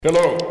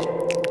Hello.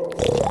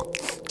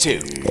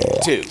 Two.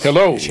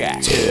 Hello.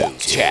 Chat. Two.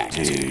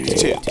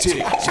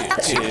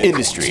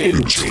 Industry.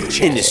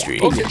 Industry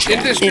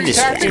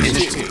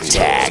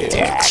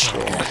Tactics.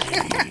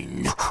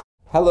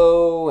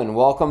 Hello and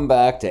welcome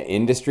back to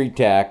Industry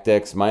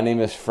Tactics. My name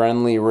is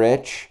Friendly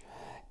Rich,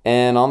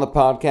 and on the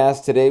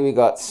podcast today we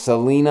got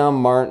Selena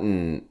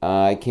Martin.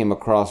 I came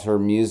across her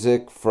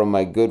music from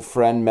my good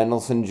friend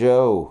Mendelson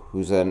Joe,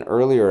 who's an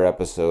earlier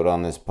episode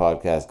on this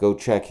podcast. Go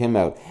check him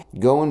out.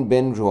 Go and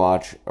binge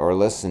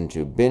listen.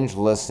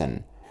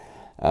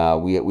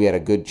 We had a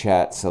good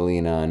chat,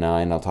 Selena and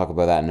I, and I'll talk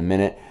about that in a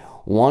minute.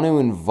 Want to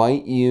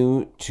invite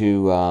you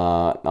to,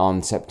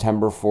 on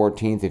September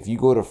 14th, if you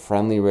go to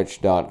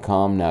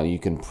friendlyrich.com now, you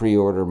can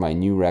pre-order my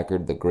new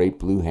record, The Great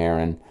Blue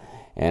Heron,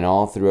 and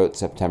all throughout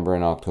September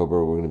and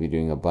October, we're going to be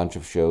doing a bunch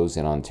of shows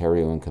in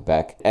Ontario and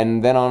Quebec.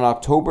 And then on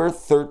October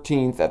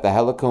 13th at the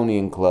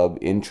Heliconian Club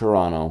in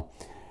Toronto,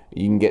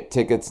 you can get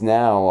tickets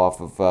now off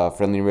of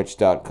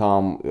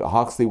friendlyrich.com.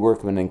 Hawksley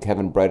Workman and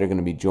Kevin Bright are going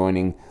to be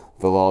joining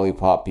the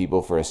Lollipop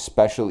people for a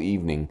special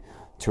evening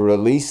to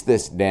release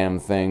this damn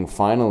thing.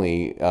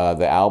 Finally,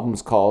 the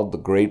album's called The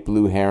Great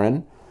Blue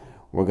Heron.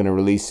 We're going to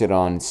release it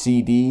on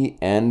CD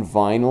and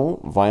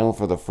vinyl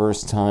for the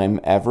first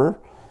time ever.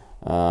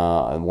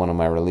 One of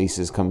my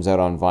releases comes out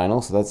on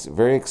vinyl, so that's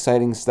very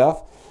exciting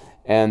stuff.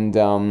 And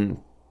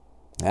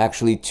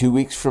actually 2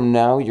 weeks from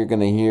now, you're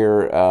going to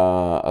hear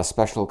a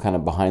special kind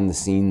of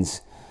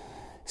behind-the-scenes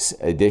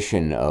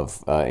edition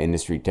of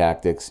Industry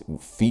Tactics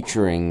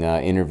featuring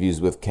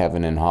interviews with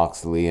Kevin and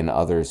Hawksley and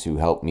others who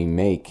helped me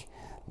make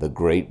The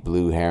Great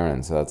Blue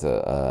Heron. So that's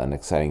an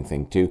exciting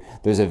thing too.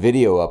 There's a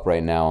video up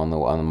right now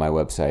on my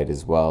website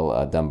as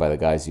well, done by the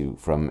guys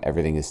from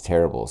Everything Is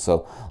Terrible.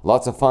 So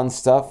lots of fun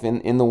stuff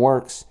in the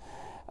works.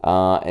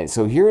 And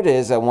so here it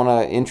is. I want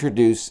to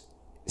introduce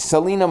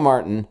Selena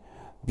Martin,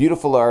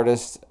 beautiful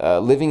artist,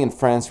 living in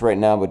France right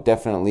now, but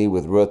definitely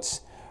with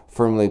roots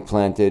firmly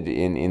planted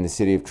in the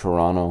city of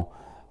Toronto.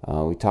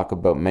 We talk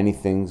about many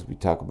things. We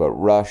talk about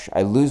Rush.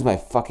 I lose my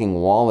fucking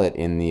wallet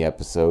in the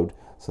episode,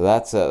 so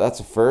that's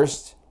a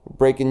first. We're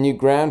breaking new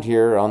ground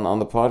here on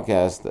the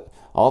podcast.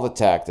 All the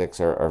tactics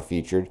are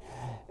featured,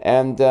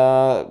 and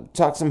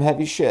talk some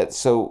heavy shit.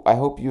 So I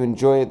hope you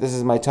enjoy it. This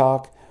is my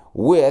talk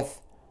with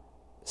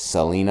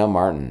Selena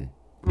Martin.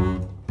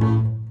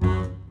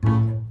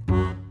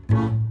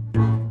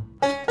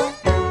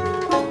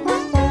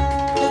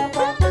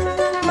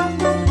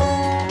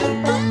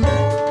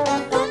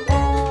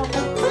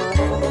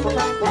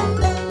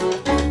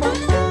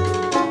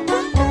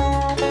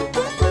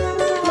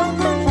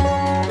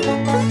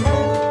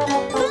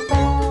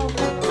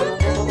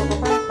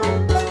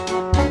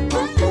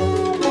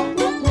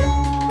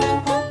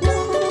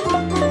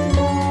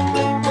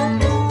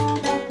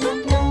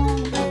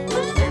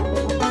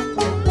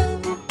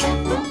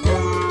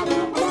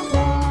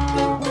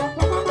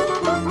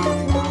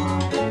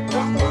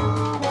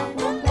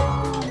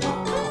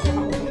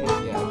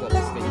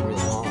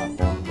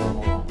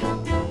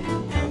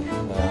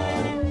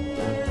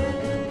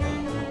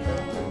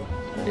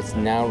 It's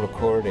now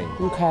recording.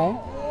 Okay.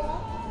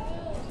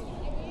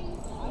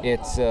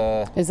 It's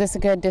Is this a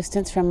good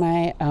distance from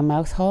my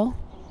mouth hole?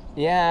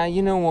 yeah,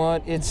 you know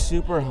what? It's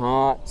super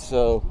hot,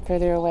 so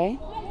Further away?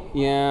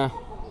 yeah,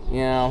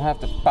 I'll have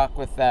to fuck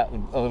with that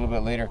a little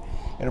bit later.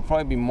 It'll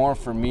probably be more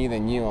for me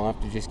than you. I'll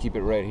have to just keep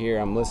it right here.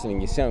 I'm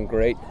listening. You sound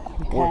great.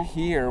 Okay. We're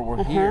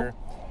here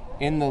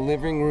in the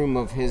living room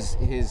of his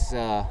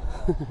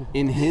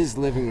in his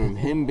living room,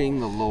 him being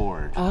the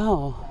Lord.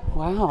 Oh,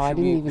 wow. I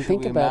didn't even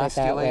think about it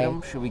that way.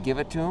 Him? Should we give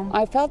it to him?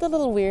 I felt a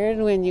little weird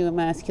when you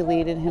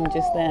emasculated him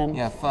just then.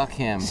 Yeah, fuck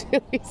him.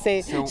 Should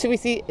we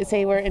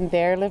say we're in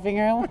their living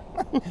room?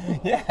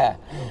 Yeah,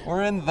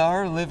 we're in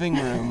their living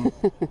room.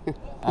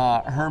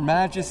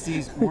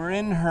 We're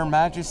in Her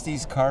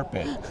Majesty's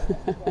carpet.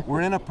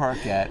 We're in a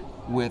parquet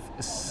with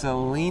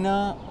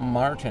Selena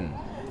Martin.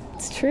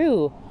 It's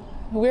true.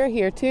 We're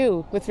here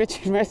too with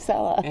Richard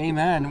Marcella.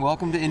 Amen.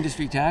 Welcome to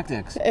Industry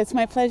Tactics. It's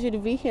my pleasure to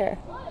be here.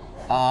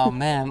 Oh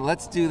man,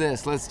 let's do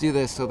this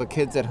so the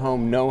kids at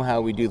home know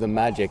how we do the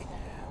magic.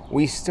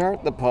 We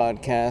start the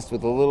podcast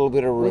with a little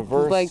bit of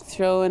reverse Like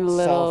throwing a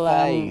little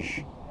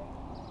solfège.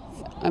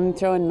 I'm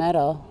throwing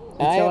metal.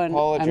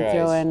 apologize. I'm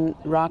throwing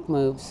rock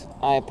moves.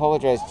 I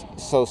apologize.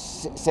 So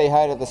say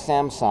hi to the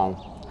Samsung.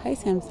 Hi,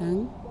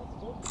 Samsung.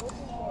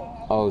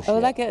 Oh shit. Oh,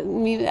 look at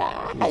me.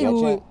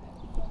 Gotcha.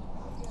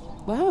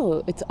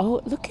 Wow,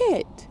 look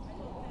at.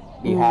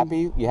 You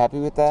happy? You happy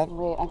with that?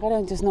 Wait, I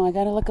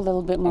gotta look a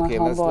little bit more Okay,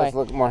 homeboy. let's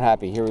look more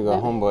happy. Here we go,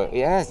 Yeah. homeboy.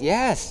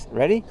 Yes.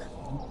 Ready?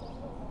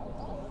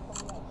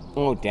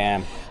 Oh,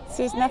 damn. So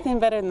there's nothing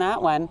better than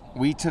that one.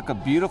 We took a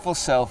beautiful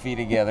selfie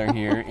together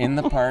here in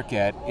the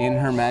parquet in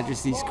Her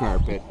Majesty's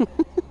carpet.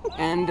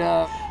 And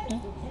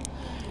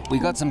we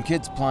got some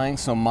kids playing,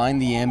 so mind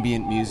the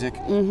ambient music.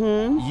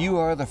 Mm-hmm. You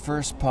are the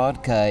first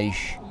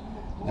podcast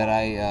that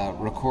I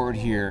record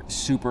here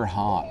super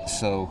hot.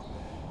 So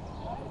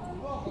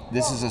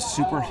this is a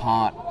super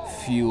hot,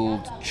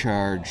 fueled,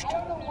 charged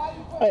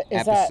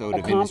Is that episode a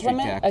of Industry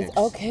compliment? Tactics.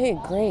 Okay,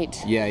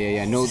 great.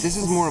 Yeah. No, this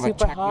is more of a Super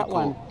technical. hot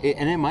one.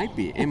 And it might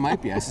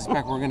be. I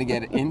suspect we're going to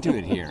get into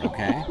it here,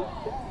 okay?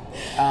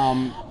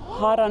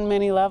 Hot on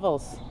many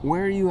levels.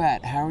 Where are you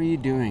at? How are you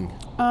doing?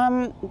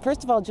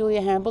 First of all,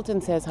 Julia Hambleton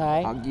says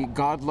hi.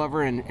 God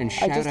lover and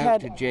shout just out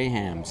had- to Jay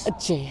Hams.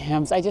 Jay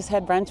Hams. I just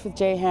had brunch with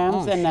Jay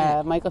Hams Oh, and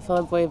shit. Michael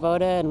Philip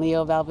Voivoda and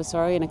Leo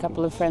Valvasori and a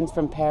couple of friends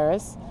from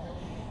Paris.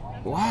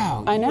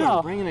 Wow. I you know.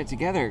 are bringing it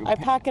together. I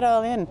pack it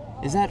all in.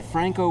 Is that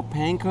Franco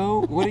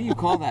Panko? What do you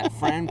call that?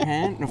 Fran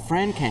Pan? No,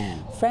 Fran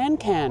Can. Fran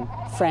can.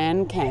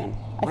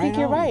 I Right think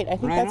you're on. right. I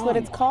think Right that's what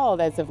on. it's called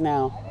as of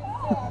now.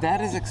 That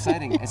is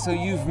exciting. So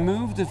you've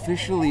moved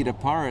officially to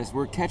Paris.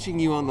 We're catching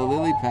you on the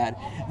lily pad.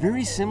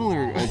 Very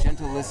similar,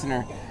 gentle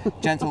listener.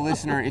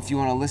 If you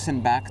want to listen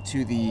back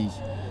to the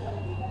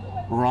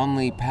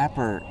Ronley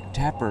Tapper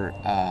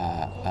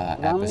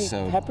Romney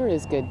episode, Pepper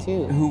is good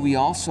too. who we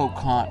also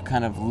caught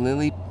kind of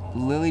lily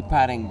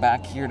padding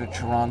back here to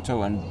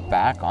Toronto and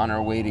back on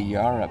our way to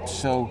Europe.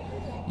 So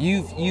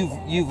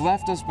you've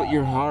left us, but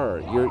you're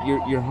horror.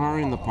 You're horror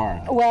in the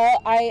park. Well,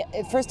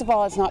 first of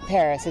all, it's not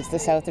Paris. It's the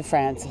south of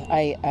France.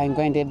 I'm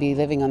going to be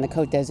living on the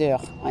Côte d'Azur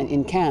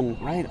in Cannes.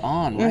 Right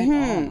on.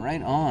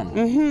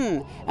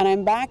 And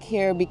I'm back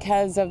here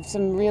because of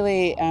some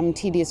really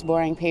tedious,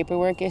 boring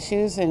paperwork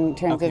issues in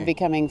terms Okay. of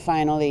becoming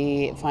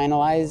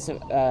finalized.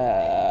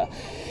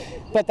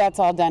 But that's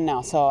all done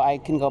now, so I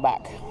can go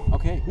back.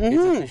 Okay,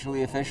 it's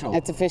officially official.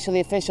 It's officially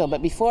official.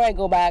 But before I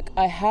go back,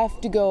 I have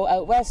to go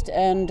out west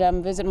and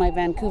visit my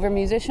Vancouver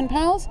musician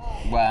pals.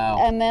 Wow.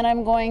 And then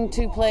I'm going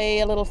to play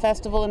a little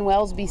festival in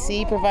Wells,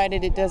 BC,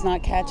 provided it does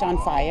not catch on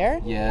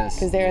fire. Yes.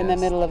 Because they're in the yes.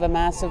 middle of a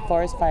massive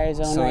forest fire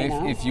zone So right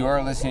now. if you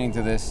are listening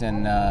to this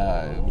and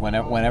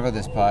whenever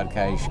this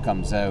podcast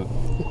comes out,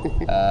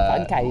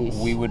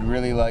 Podcast. we would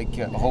really like,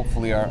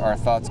 hopefully our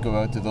thoughts go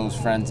out to those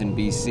friends in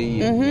BC.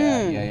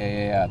 Mm-hmm.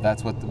 Yeah.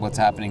 That's what's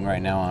happening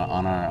right now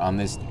on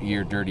this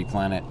your dirty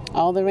planet.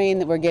 All the rain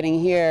that we're getting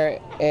here,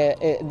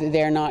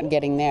 they're not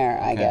getting there,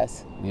 I Okay.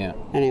 guess. Yeah.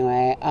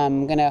 Anyway,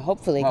 I'm going to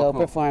hopefully Well, go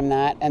cool. perform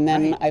that. And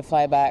then Right. I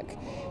fly back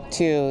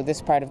to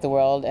this part of the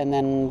world. And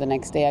then the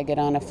next day I get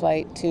on a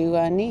flight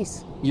to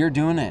Nice. You're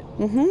doing it.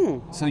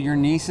 Mm-hmm. So your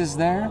niece is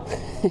there?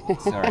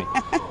 Sorry.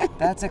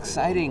 That's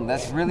exciting.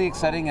 That's really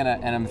exciting, and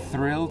I'm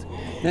thrilled.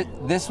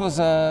 This was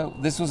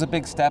a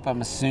big step,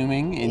 I'm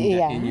assuming,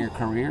 in your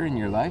career, in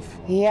your life.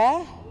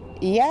 Yeah.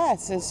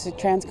 Yes, it's a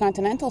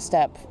transcontinental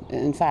step,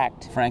 in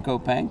fact. Franco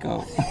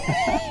Panko.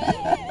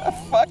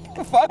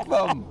 Fuck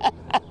them.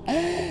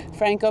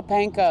 Franco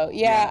Panko.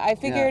 Yeah, Yeah, I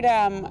figured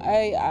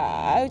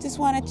I just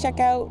want to check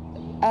out.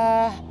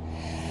 I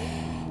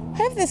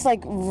have this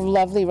like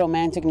lovely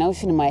romantic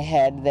notion in my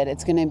head that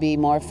it's going to be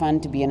more fun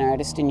to be an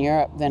artist in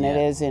Europe than it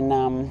Yeah. is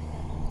in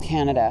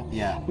Canada.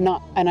 Yeah.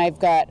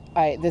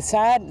 The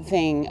sad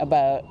thing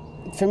about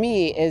for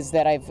me is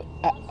that I've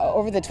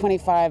over the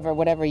 25 or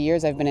whatever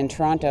years I've been in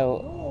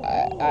Toronto,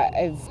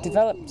 I've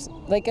developed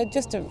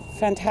just a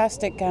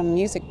fantastic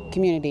music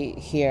community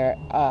here.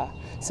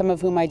 Some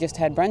of whom I just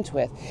had brunch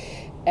with,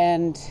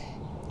 and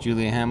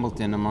Julia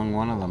Hambleton among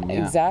one of them.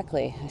 Yeah.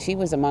 exactly, she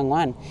was among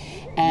one.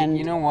 And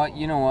You know what?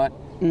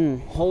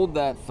 Hold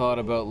that thought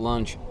about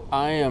lunch.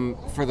 I am,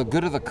 for the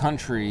good of the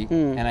country,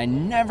 and I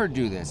never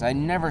do this. I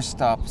never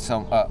stop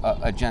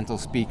a gentle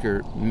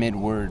speaker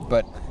mid-word,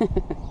 but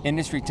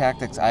Industry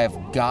Tactics, I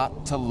have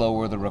got to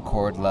lower the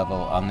record level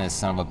on this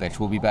son of a bitch.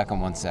 We'll be back in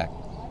 1 sec.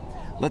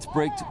 Let's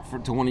break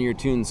to one of your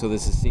tunes so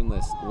this is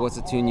seamless. What's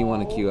a tune you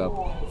want to cue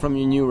up from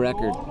your new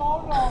record?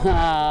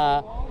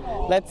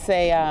 let's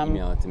say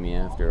Email it to me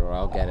after, or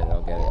I'll get it.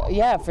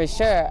 yeah, for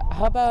sure.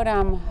 How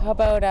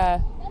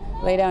about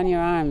Lay Down Your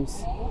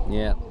Arms?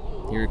 Yeah,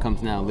 here it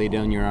comes now. Lay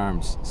Down Your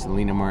Arms,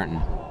 Selena Martin.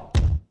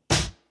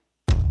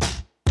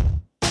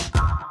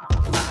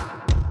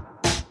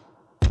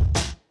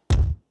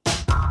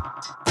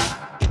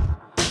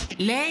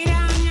 Lay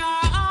down your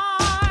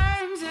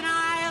arms and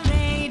I'll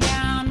lay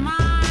down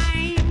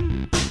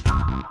mine.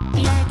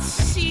 Let's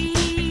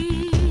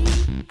see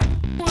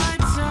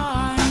what's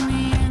on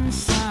the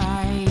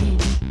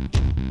inside.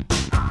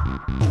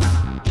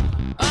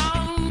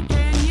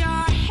 Open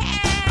your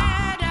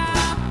head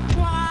up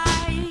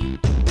wide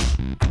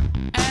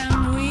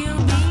and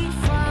we'll be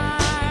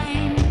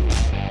fine.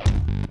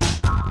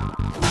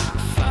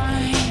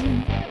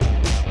 Fine.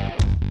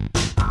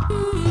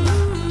 Ooh.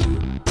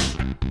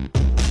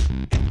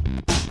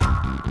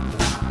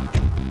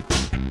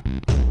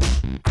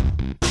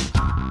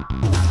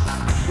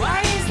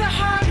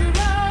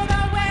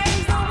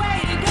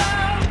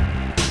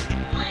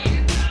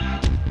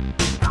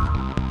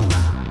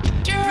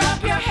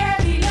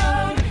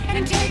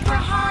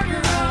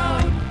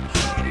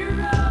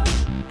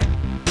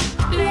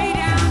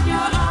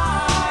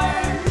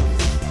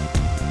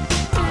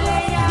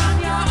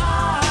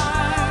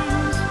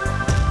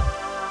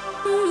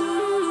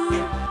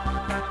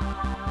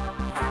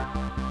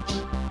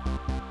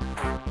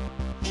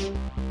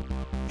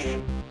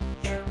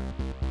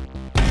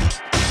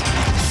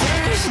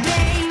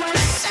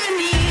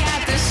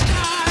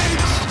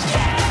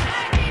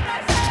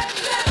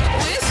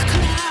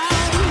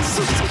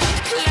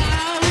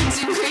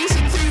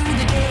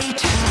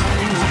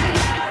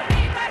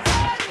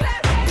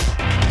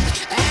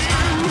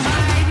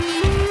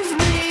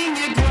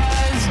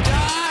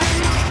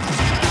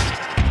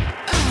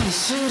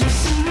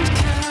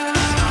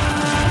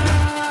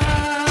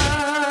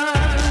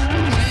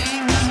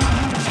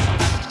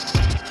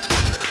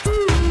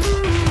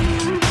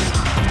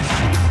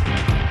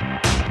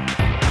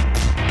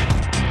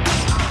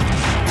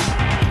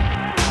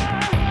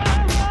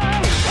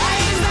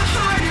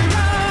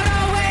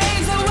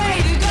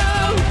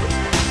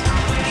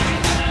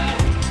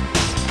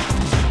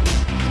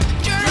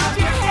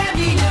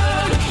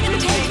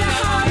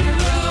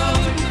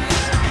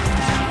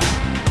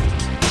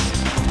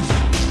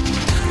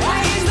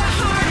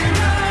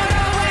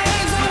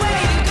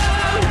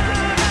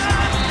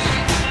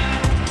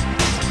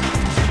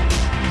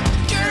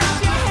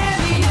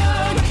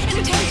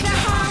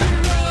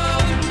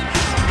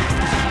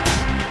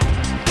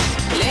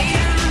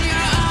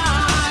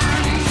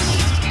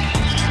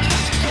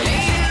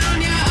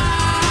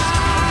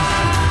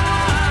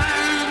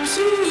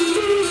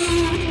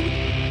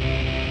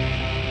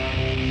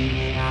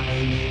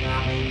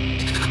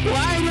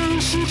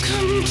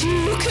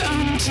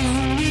 to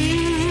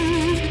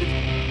me.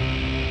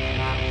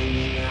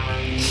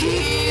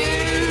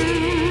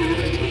 Here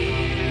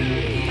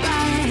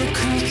by the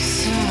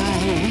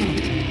creekside,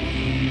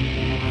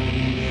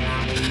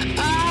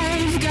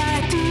 I've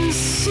got these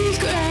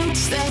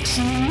secrets that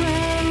you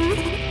know,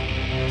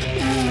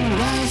 and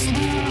I've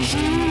been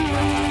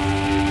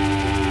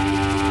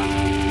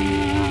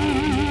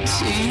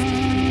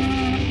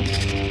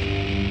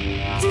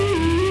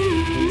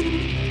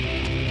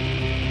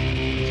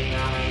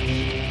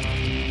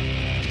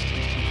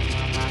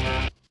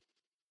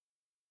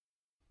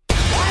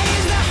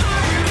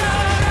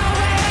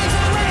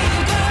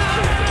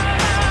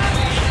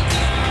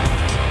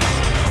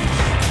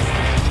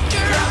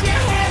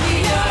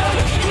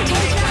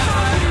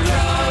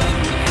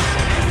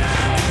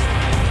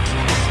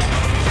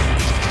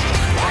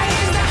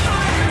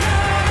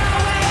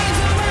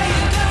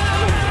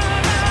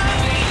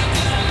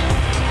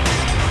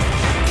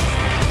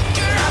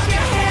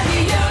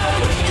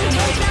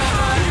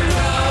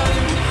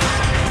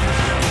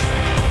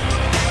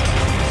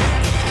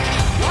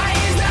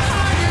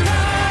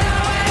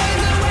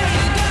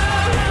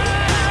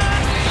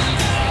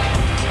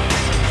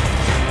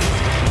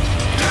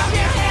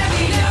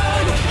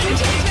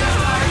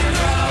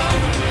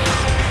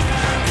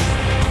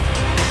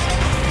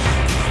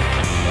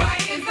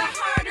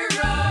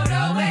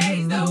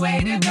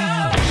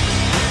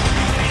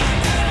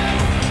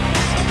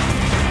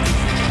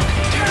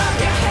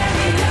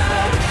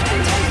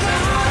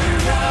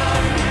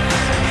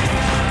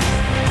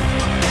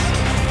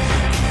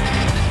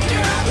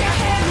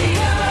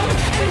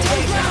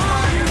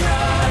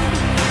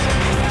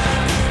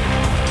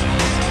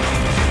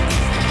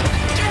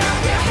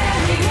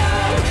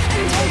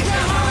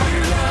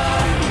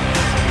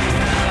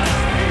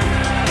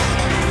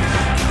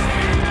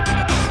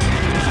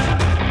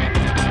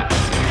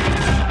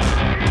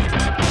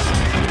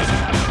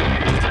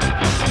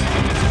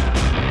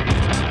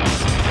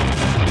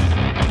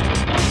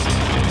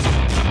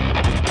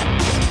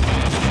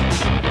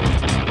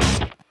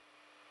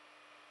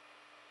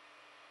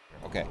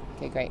Okay.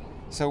 Okay, great.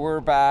 So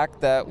we're back.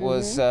 That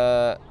was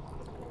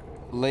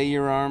Lay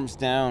Your Arms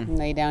Down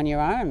Lay down your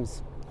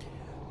arms.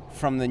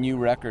 from the new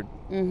record.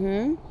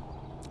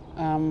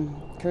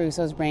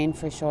 Caruso's Brain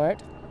for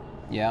short.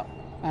 Yeah.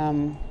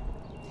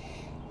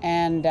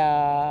 And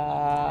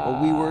Well,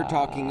 we were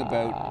talking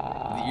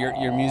about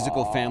your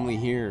musical family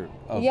here.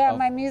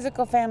 my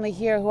musical family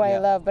here, who I Yeah.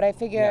 love, but I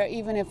figure Yeah.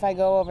 even if I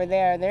go over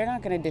there, they're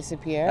not going to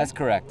disappear. That's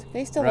correct.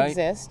 They still right?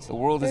 exist. The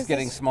world is There's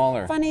getting this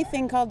smaller. Funny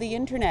thing called the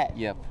internet.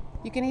 Yep.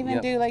 You can even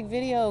Yep. do like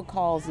video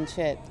calls and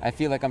shit. I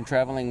feel like I'm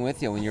traveling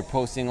with you when you're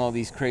posting all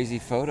these crazy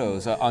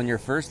photos on your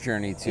first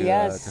journey to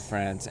Yes. to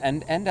France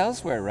and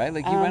elsewhere, right?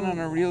 Like you went on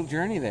a real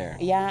journey there.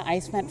 Yeah, I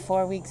spent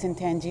 4 weeks in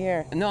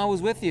Tangier. No, I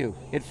was with you.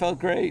 It felt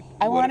great.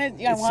 I What- wanted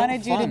it's so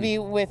you to fun. be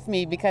with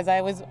me because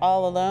I was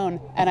all alone,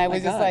 and I my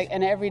was just gosh. like,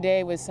 and every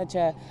day was such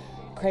a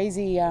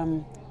crazy.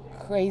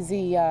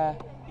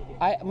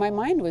 My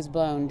mind was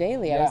blown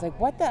daily. I was Yeah. like,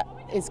 what the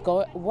is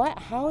going? What?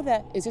 How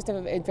that? It's just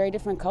a very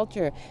different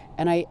culture,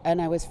 and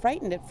I was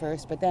frightened at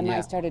first, but then Yeah.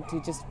 I started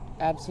to just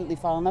absolutely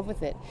fall in love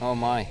with it, Oh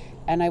my.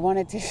 and I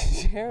wanted to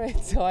share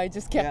it, so I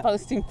just kept Yeah.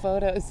 posting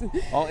photos.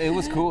 Oh, it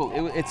was cool.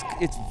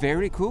 It's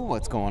very cool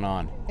what's going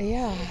on.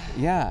 Yeah.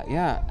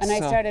 Yeah. And I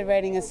So- started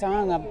writing a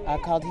song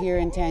called Here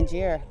in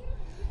Tangier,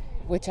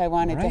 which I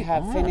wanted to Right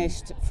have on.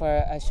 finished for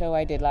a show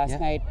I did last Yeah.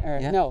 night, or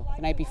Yeah. no,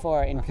 the night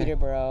before in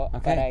Peterborough,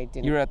 Okay. but I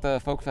didn't. You were at the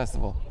folk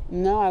festival.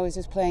 No, I was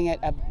just playing at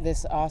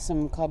this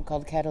awesome club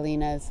called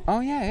Catalina's. Oh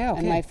yeah. Okay.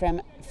 And my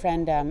friend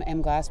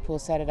M. Glasspool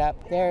set it up.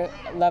 They're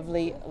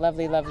lovely.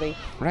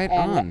 Right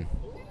and on.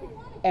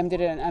 M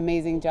did an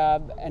amazing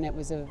job, and it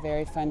was a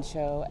very fun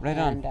show. Right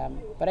on.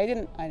 But I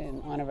didn't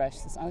want to rush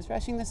this. I was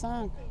rushing the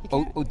song. You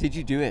Oh, can't- did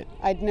you do it?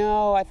 I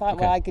know. I thought,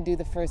 Okay. well, I could do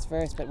the first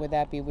verse, but would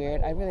that be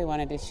weird? I really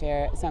wanted to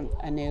share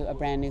a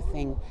brand new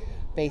thing,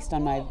 based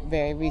on my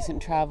very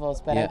recent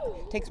travels. But Yeah.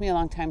 it takes me a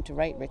long time to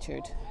write,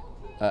 Richard.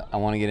 I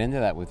want to get into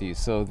that with you.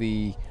 So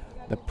the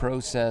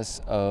process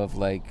of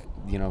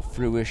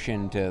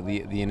fruition to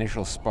the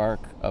initial spark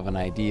of an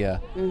idea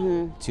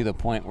to the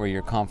point where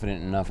you're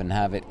confident enough and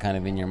have it kind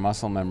of in your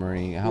muscle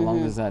memory. How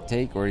long does that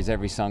take, or is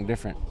every song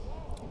different?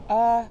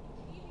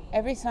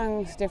 Every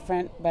song's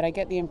different, but I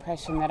get the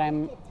impression that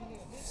I'm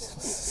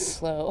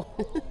slow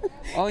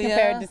Oh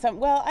compared yeah. to some.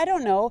 Well, I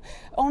don't know.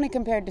 Only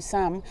compared to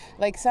some.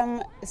 Like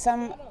some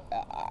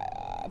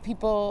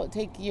people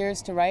take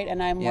years to write,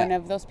 and I'm Yeah. one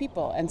of those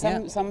people. And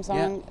Yeah.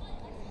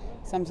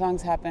 some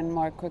songs happen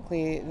more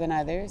quickly than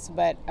others.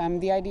 But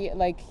the idea,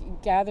 like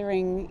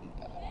gathering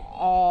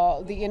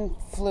the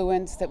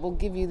influence that will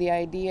give you the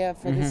idea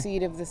for the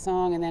seed of the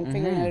song, and then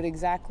figuring out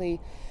exactly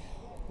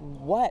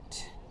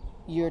what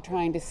you're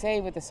trying to say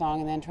with the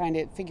song, and then trying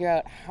to figure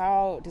out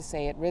how to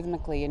say it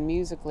rhythmically and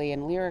musically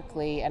and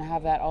lyrically and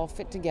have that all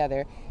fit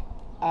together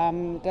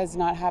does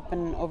not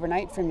happen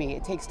overnight for me.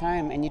 It takes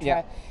time, and you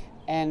try,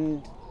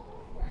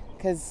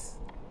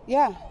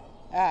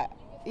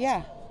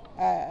 Yeah.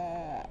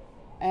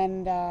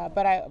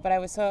 but I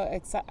was so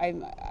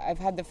excited. I've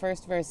had the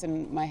first verse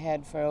in my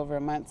head for over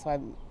a month, so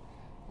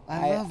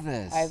I love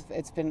this.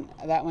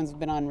 That one's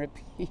been on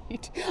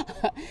repeat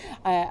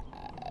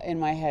in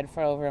my head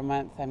for over a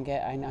month.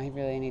 I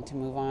really need to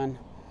move on.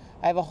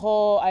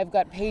 I've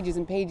got pages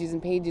and pages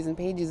and pages and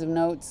pages of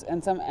notes,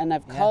 and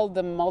I've culled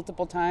them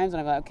multiple times,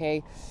 and I've got,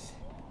 okay,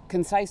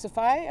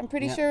 concisify, I'm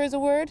pretty sure is a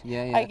word.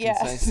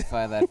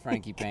 Concisify that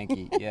Frankie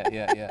Panky.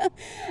 Yeah.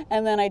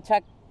 And then I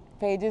check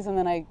pages, and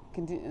then I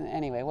continue,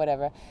 anyway,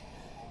 whatever.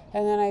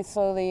 And then I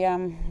slowly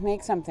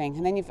make something,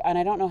 and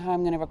I don't know how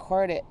I'm going to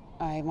record it.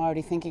 I'm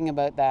already thinking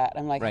about that.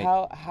 I'm like,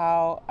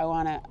 how I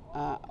want to,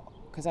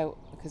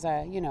 because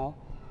I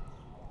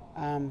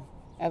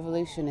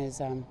evolution is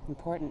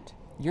important.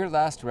 Your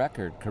last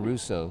record,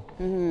 Caruso,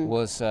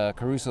 was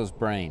Caruso's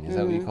Brain. Is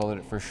that what you called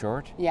it for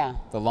short? Yeah.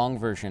 The long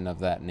version of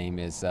that name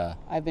is...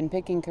 I've been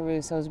picking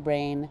Caruso's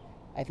Brain.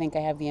 I think I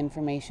have the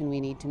information we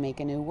need to make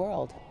a new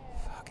world.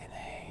 Fucking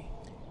A.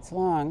 It's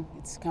long.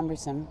 It's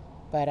cumbersome.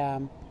 But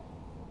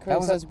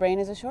Caruso's Brain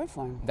is a short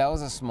form. That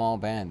was a small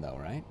band, though,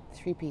 right?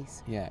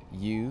 3-piece. Yeah.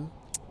 You,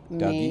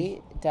 Dougie.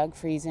 Me, Doug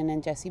Friesen,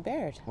 and Jesse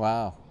Baird.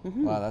 Wow.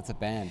 Wow, that's a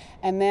band.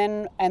 And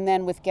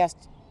then with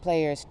guest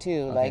players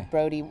too, like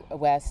Brody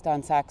West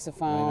on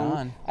saxophone.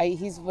 Right on.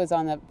 He was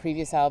on the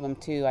previous album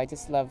too. I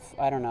just love,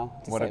 I don't know.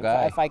 What a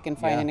guy. If I can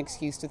find an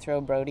excuse to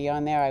throw Brody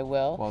on there, I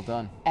will. Well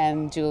done.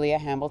 And Julia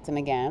Hamilton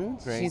again.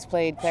 Great. She's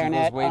played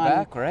clarinet she goes way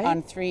back, right?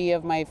 on 3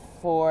 of my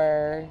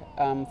 4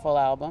 full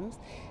albums.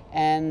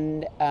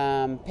 And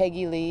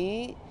Peggy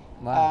Lee,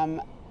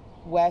 Wow.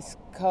 West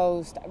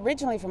Coast,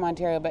 originally from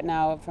Ontario, but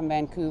now from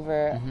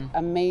Vancouver.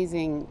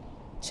 Amazing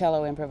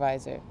cello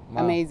improviser.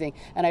 Wow. Amazing.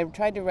 And I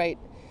tried to write.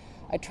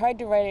 I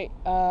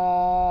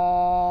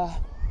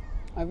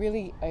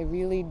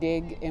really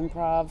dig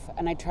improv,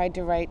 and I tried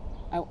to write.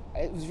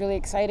 It was really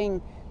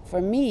exciting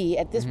for me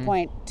at this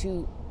point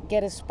to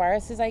get as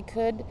sparse as I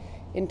could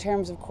in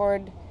terms of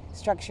chord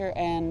structure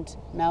and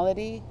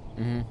melody.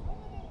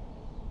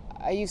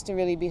 I used to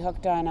really be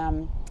hooked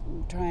on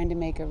trying to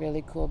make a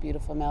really cool,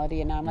 beautiful melody,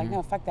 and now I'm like,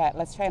 no, fuck that.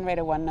 Let's try and write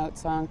a one-note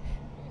song.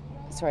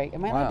 Sorry,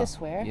 am I allowed to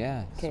swear?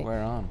 Yeah,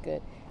 swear on.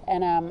 Good.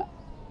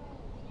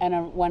 And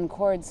a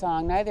one-chord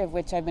song, neither of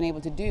which I've been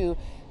able to do.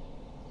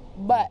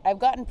 But I've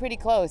gotten pretty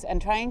close,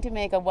 and trying to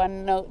make a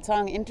one-note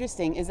song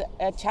interesting is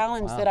a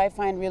challenge that I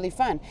find really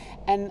fun.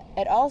 And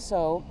it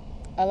also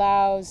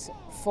allows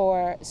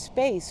for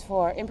space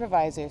for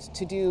improvisers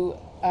to do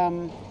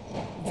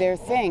their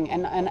thing.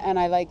 And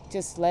I like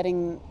just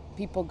letting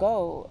people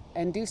go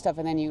and do stuff,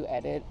 and then you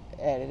edit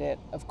it,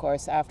 of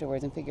course,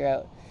 afterwards, and figure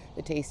out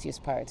the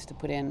tastiest parts to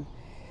put in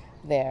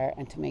there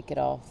and to make it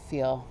all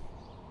feel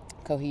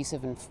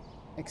cohesive and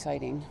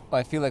exciting. Well,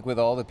 I feel like with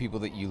all the people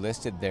that you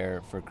listed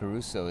there for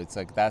Caruso, it's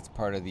like that's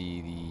part of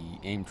the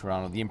AIM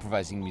Toronto, the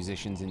improvising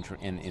musicians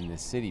in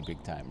this city,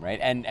 big time, right?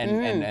 And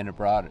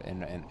abroad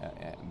and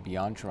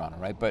beyond Toronto,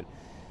 right? But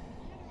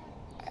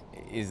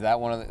is that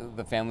one of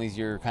the families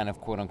you're kind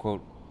of quote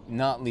unquote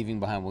not leaving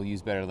behind? We'll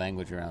use better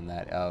language around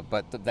that.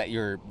 But that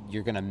you're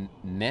gonna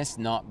miss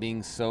not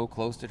being so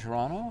close to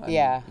Toronto.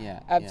 Yeah,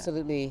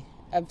 absolutely. Yeah.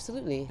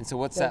 Absolutely. And so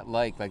what's that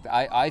like? Like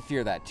I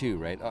fear that too,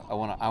 right? I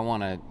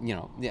wanna,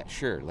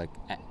 sure. Like,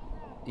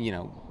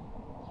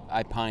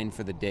 I pine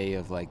for the day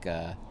of like,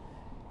 to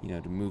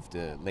move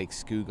to Lake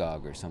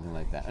Scugog or something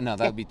like that. No,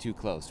 that would be too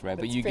close, right?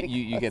 But you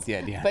get the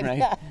idea, but right?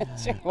 Yeah,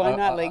 sure. Why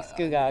not Lake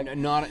Scugog?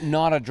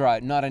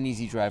 Not an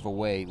easy drive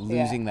away.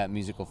 Losing that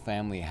musical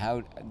family.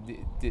 How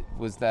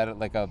was that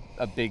like a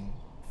big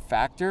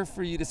factor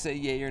for you to say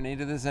yay or nay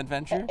to this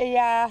adventure?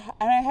 Yeah,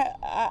 and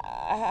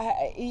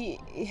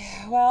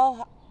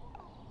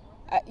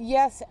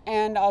yes,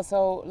 and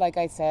also, like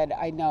I said,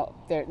 I know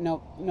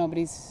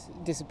nobody's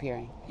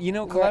disappearing.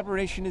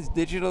 Collaboration is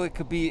digital. It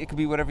could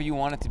be whatever you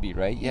want it to be,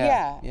 right?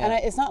 Yeah. And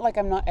it's not like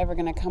I'm not ever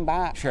going to come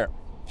back. Sure.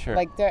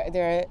 Like there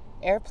are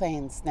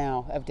airplanes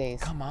nowadays.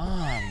 Come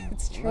on,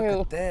 it's true.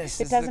 Look at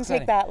this. It doesn't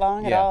take that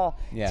long at all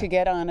to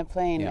get on a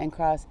plane and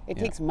cross. It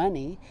takes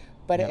money.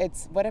 But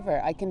it's whatever,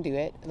 I can do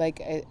it.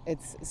 Like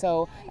it's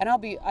so, and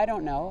I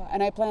don't know,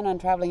 and I plan on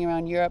traveling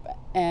around Europe,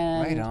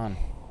 and right on,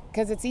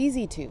 because it's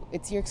easy to.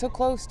 You're so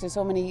close to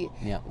so many,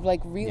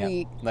 like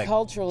really like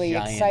culturally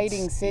giants.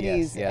 exciting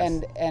cities,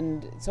 Yes.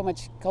 and so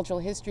much cultural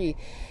history,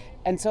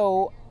 and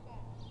so.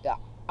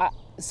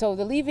 So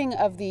the leaving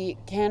of the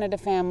Canada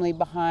family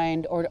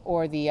behind,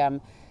 or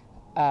the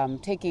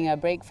taking a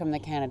break from the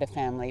Canada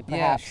family,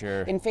 perhaps,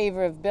 in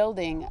favor of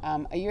building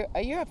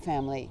a Europe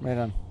family. Right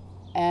on.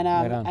 And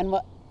right on.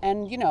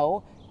 and you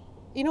know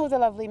the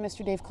lovely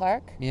Mr. Dave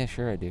Clark. Yeah,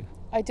 sure I do.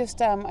 I just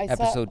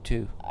episode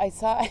 2. I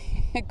saw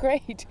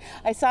great.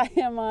 I saw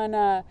him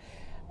on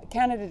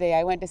Canada Day.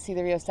 I went to see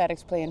the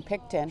Rheostatics play in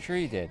Picton. Sure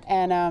you did.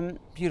 And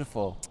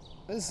beautiful.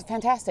 It was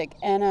fantastic.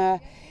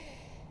 And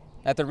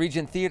at the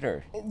Regent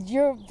Theatre.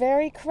 You're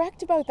very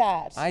correct about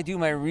that. I do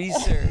my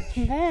research.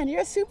 Man,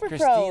 you're a super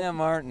Christina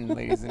Martin,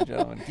 ladies and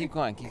gentlemen. Keep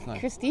going.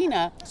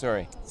 Christina.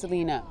 Sorry.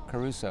 Selena.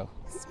 Caruso.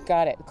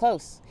 Got it.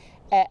 Close.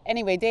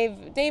 Anyway,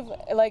 Dave,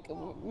 like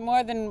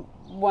more than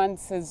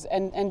once has,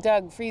 and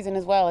Doug Friesen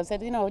as well, have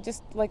said,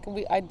 just like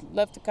I'd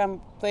love to come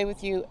play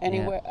with you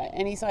anywhere,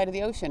 any side of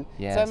the ocean.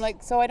 Yes. So I'm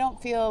like, so I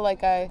don't feel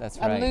like That's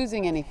I'm right.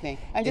 losing anything.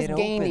 I'm just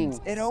gaining.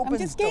 It opens I'm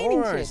just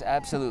gaining doors. shit.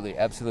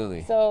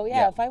 Absolutely. So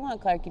if I want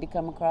Clarky to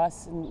come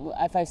across, and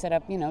if I set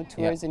up,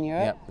 tours in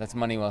Europe. Yep, that's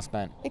money well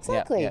spent.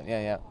 Exactly.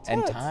 Yeah.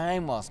 And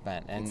time well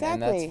spent. And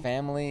Exactly. and that's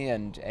family.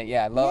 And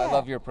I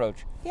love your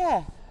approach.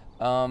 Yeah.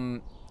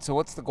 So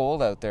what's the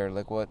goal out there?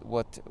 Like what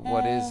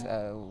is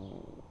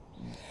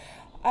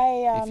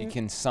if you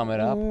can sum it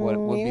up, what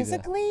would be the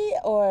musically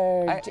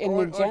or in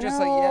the general? or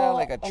just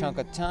like a chunk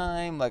of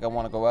time, like I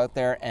want to go out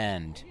there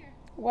and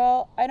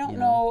Well, I don't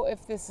know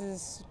if this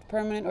is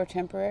permanent or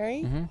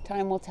temporary.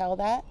 Time will tell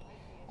that.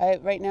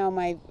 Right now,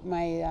 my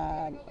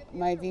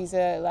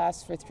visa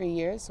lasts for 3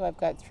 years, so I've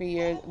got 3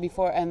 years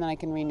before, and then I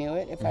can renew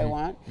it if I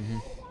want.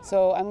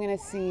 So I'm going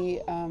to see.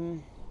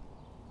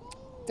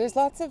 There's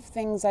lots of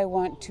things I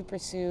want to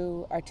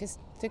pursue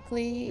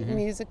artistically,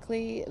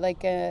 musically,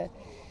 like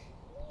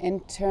in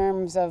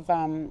terms of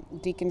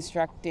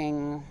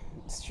deconstructing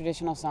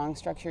traditional song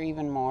structure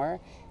even more.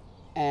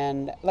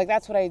 And like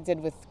that's what I did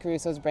with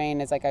Caruso's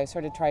Brain, is like I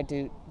sort of tried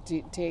to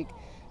take,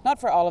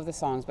 not for all of the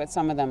songs, but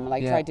some of them,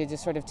 tried to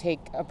just sort of take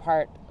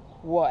apart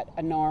what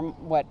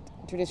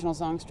traditional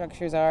song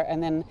structures are,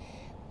 and then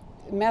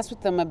mess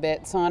with them a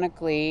bit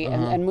sonically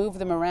and move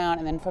them around,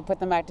 and then put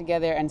them back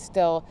together, and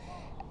still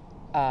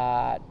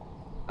I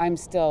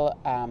still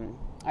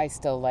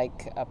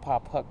like a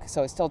pop hook,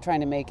 so still trying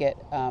to make it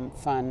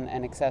fun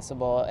and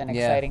accessible and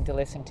exciting to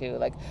listen to.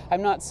 Like,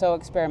 I'm not so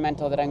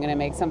experimental that I'm going to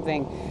make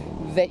something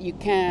that you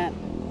can't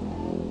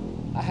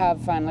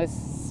have fun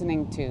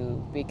listening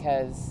to,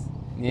 because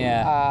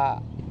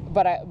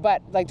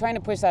but like trying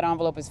to push that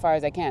envelope as far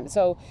as I can.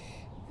 So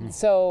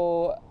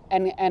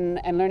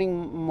and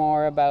learning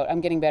more about,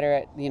 I'm getting better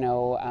at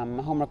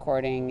home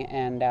recording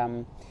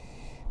and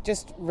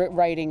just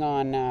writing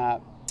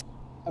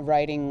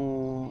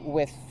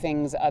with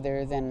things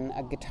other than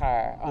a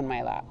guitar on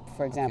my lap,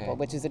 for example,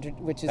 which is That's the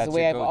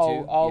way your I've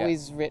go-to?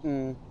 always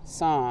written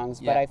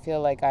songs. But Yeah. I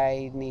feel like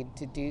I need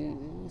to do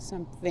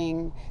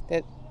something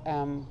that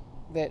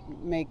that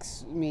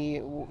makes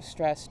me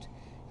stressed,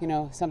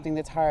 something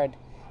that's hard,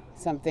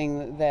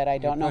 something that I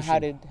don't know how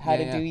to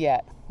do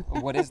yet.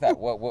 What is that?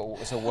 What are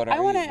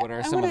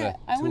some of the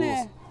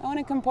tools? I want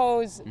to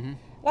compose.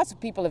 Lots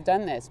of people have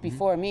done this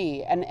before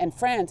me, and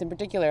France in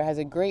particular has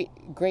a great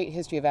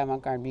history of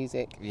avant-garde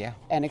music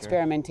and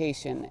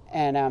experimentation.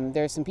 And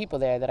there's some people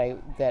there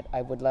that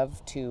I would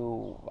love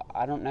to,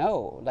 I don't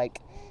know,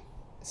 like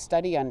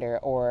study under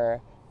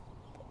or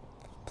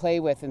play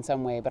with in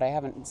some way. But I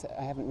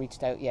haven't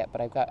reached out yet.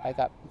 But I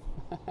got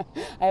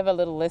I have a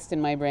little list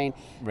in my brain.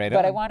 Right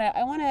but on.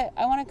 I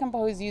want to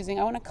compose using.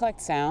 I want to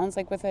collect sounds,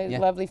 like with a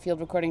lovely field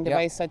recording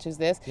device such as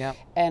this. Yeah.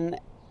 And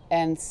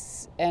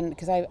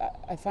because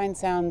I find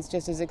sounds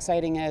just as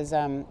exciting as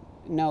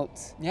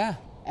notes. Yeah.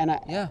 And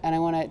I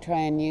want to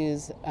try and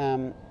use.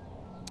 I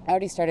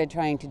already started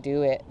trying to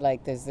do it.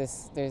 Like there's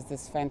this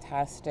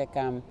fantastic.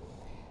 The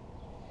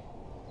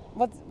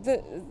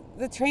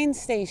train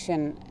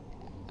station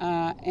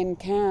in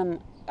Cannes.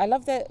 I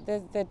love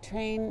the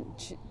train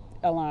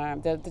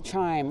alarm, the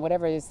chime,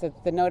 whatever it is,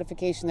 the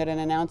notification that an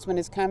announcement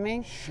is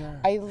coming.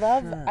 Sure. I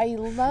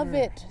love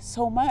it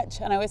so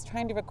much, and I was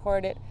trying to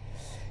record it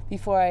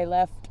before I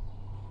left.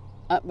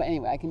 But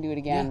anyway, I can do it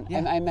again.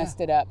 I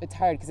messed it up. It's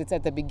hard because it's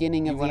at the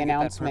beginning of the wanna get that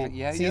announcement. perfect.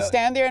 Yeah, so you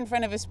stand there in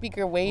front of a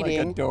speaker waiting.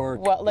 Like a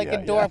dork. Well, like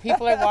a dork.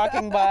 People are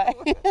walking by.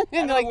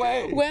 And No like,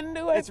 way. when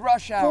do I It's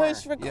rush hour.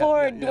 push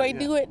record? Yeah, do I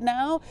do it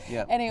now?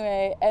 Yeah.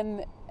 Anyway,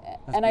 and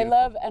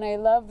beautiful. I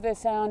love the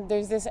sound.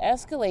 There's this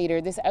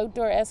escalator, this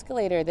outdoor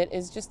escalator that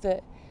is just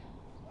the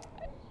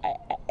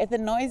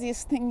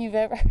noisiest thing you've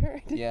ever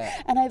heard.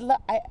 Yeah. And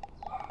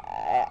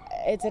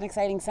it's an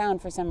exciting sound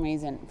for some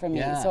reason for me.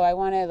 Yeah. So I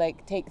want to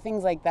like take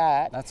things like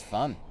that. That's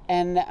fun.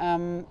 And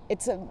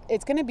it's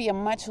going to be a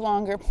much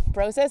longer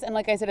process. And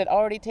like I said, it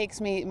already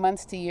takes me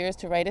months to years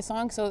to write a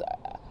song. So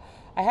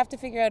I have to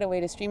figure out a way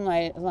to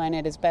streamline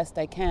it as best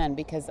I can,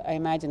 because I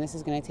imagine this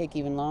is going to take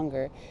even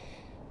longer.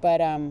 But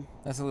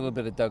That's a little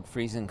bit of Doug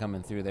Friesen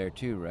coming through there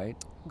too, right?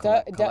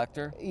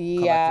 Collector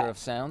of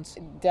sounds.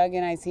 Doug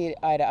and I see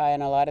eye to eye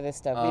on a lot of this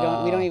stuff.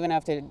 We don't even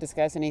have to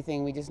discuss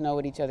anything. We just know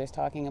what each other's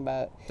talking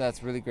about.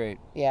 That's really great.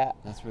 Yeah.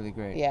 That's really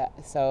great. Yeah.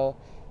 So,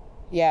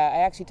 I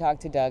actually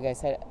talked to Doug. I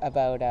said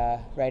about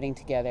writing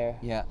together.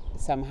 Yeah.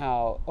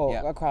 Somehow,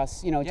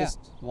 across,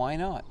 just why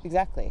not?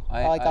 exactly.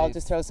 I'll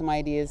just throw some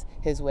ideas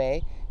his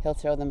way. He'll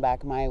throw them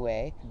back my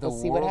way. We'll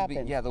see what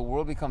happens. The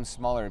world becomes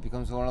smaller. It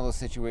becomes one of those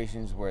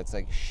situations where it's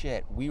like,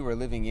 shit, we were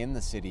living in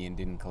the city and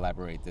didn't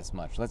collaborate this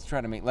much. Let's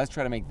try to make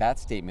that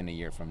statement a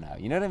year from now.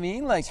 You know what I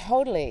mean? Like,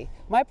 totally.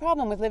 My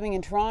problem with living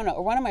in Toronto,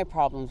 or one of my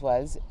problems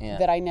was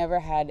that I never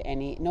had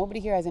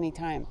nobody here has any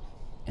time.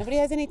 Nobody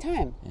has any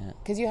time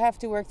because you have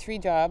to work 3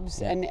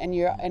 jobs and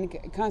you're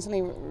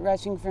constantly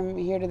rushing from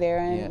here to there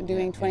and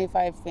doing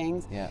 25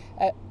 things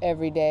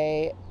every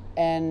day.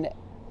 And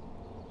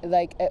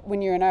like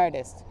when you're an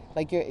artist,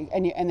 Like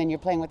and then you're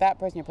playing with that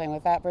person, you're playing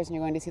with that person,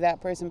 you're going to see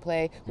that person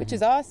play, which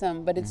is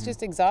awesome, but it's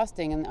just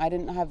exhausting, and I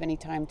didn't have any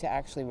time to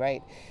actually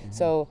write.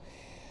 So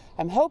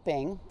I'm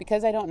hoping,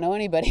 because I don't know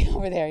anybody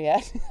over there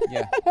yet,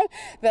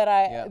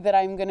 that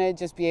I'm gonna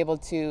just be able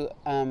to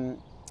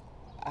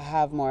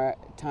have more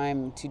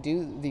time to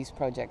do these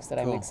projects that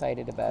I'm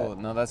excited about. Cool.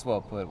 No, that's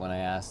well put. When I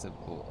asked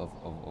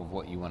of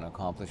what you want to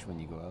accomplish when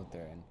you go out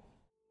there, and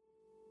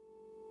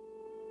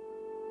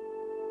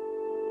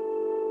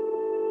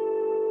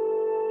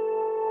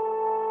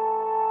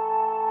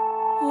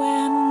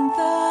When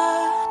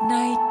the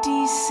night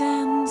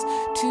descends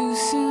too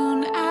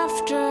soon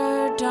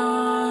after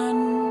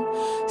dawn,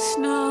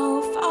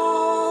 snow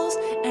falls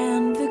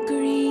and the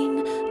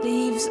green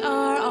leaves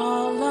are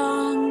all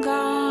long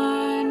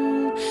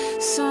gone.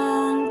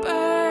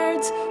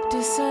 Songbirds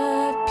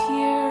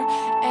disappear,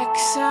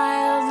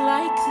 exiled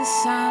like the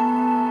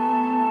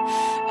sun.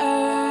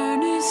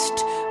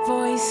 Earnest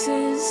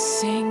voices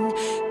sing,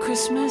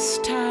 Christmas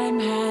time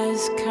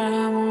has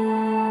come.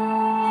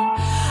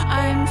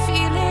 I'm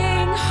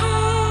feeling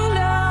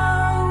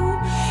hollow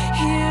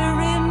here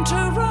in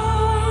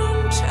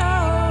Toronto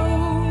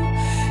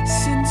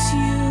since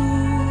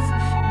you've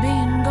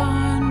been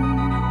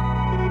gone.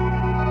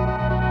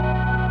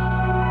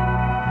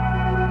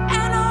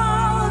 And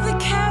all the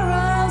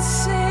carols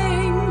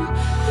sing,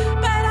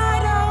 but I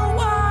don't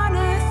want a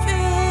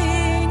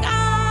thing.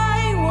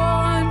 I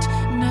want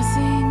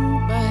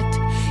nothing but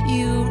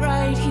you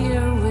right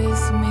here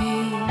with me.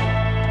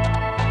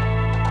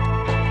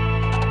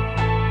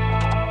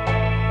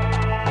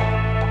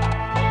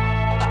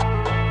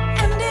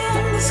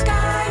 The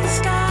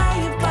sky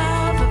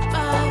above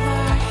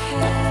our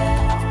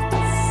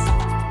heads.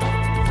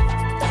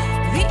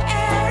 The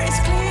air is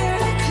clear,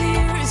 the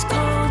clear is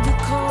cold, the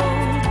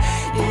cold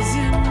is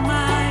in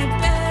my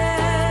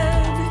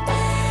bed.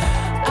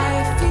 I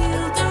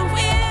feel the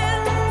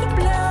wind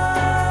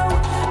blow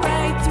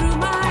right through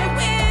my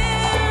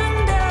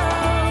window.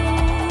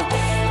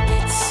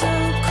 It's so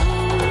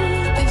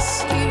cold this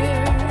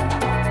year.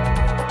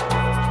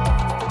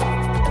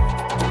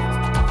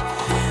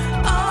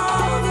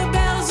 All the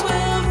bells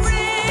will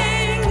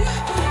ring,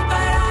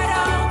 but I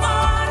don't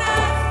want a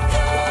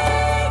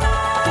thing. I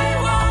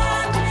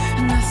want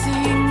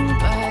nothing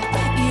but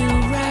you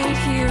right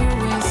here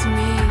with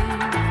me.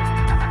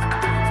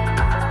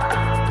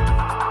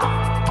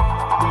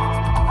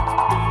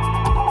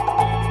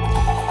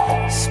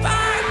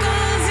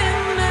 Sparkles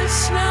in the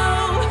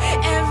snow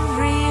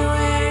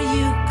everywhere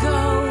you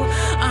go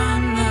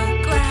on the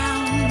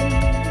ground.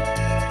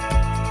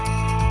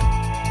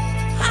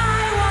 I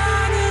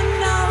wanna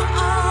know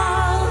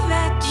all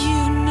that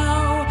you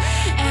know,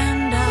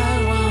 and I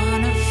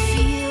wanna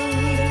feel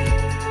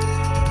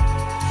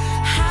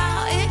how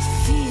it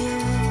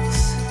feels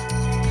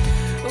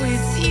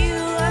with you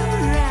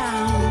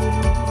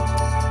around.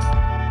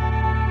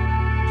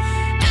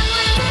 And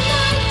when the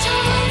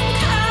nighttime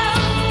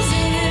comes,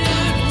 it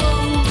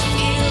won't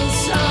feel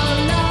so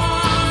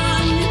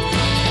long.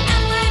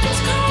 And when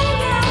it's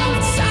cold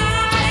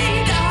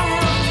outside,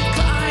 I'll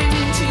climb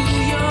into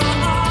your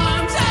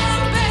arms. Oh,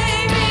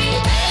 baby,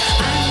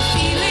 I'm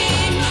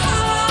feeling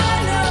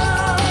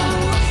hollow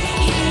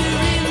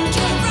here in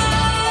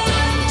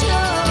Toronto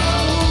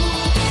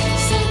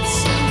since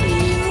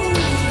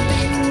you've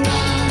been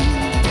gone.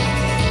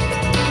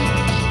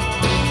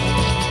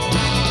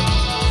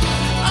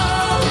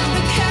 Oh,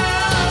 the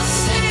carols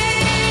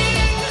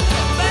sing,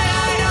 but I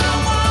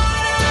don't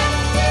want a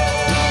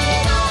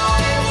thing. I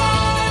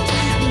want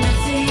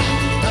nothing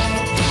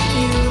but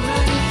you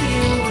right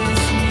here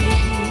with me.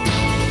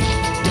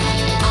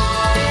 I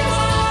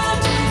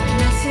want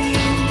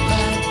nothing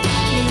but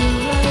you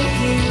right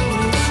here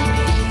with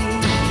me.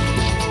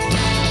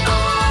 I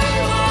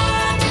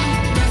want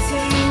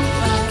nothing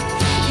but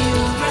you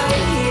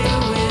right here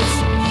with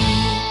me.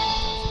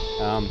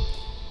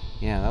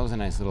 yeah, that was a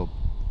nice little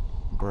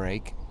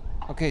break.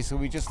 Okay, so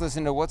we just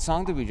listened to, what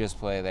song did we just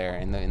play there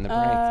in the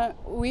break?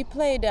 We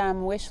played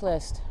Wish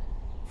List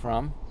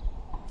From?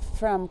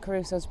 from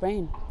Caruso's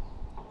Brain.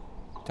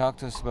 Talk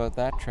to us about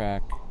that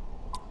track.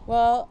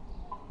 Well,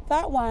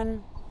 that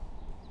one,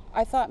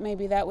 I thought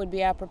maybe that would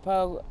be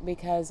apropos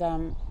because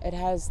it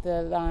has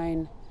the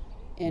line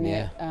in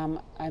it,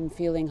 I'm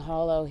feeling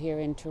hollow here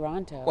in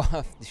Toronto.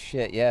 Well,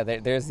 shit, yeah,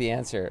 there's the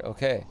answer.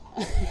 Okay,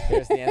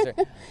 there's the answer.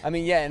 I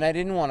mean, yeah, and I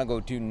didn't want to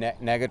go do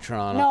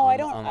Negatron No, I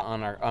don't-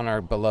 on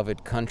our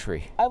beloved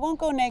country. I won't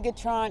go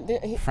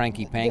Negatron.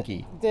 Frankie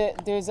Panky.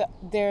 There's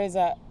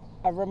a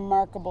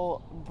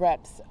remarkable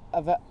breadth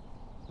of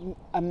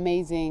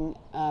amazing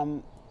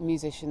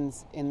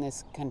musicians in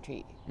this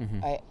country.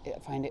 I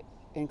find it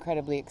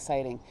incredibly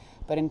exciting.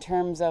 But in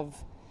terms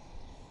of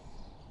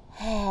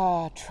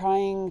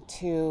trying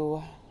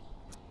to,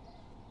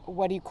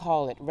 what do you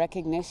call it,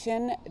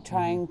 recognition,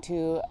 trying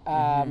to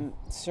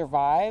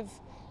survive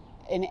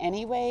in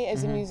any way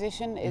as a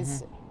musician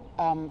is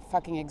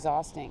fucking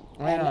exhausting.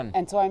 Right on.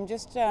 And so I'm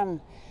just like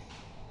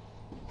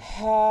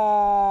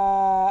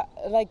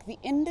the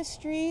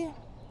industry,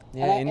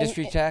 Yeah, And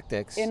industry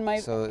tactics.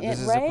 So this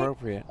is right?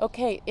 appropriate.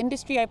 Okay,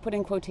 industry I put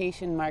in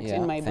quotation marks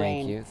in my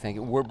brain. Thank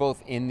you. We're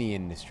both in the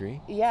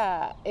industry.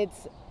 Yeah,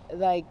 it's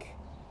like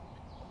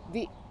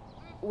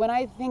when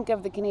I think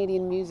of the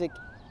Canadian music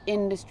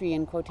industry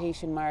in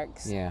quotation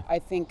marks, I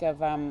think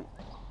of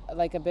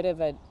like a bit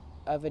of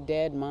a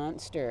dead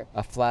monster.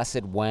 A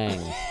flaccid wang.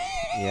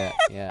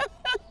 yeah.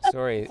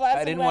 Sorry,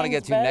 Flaccid I didn't want to get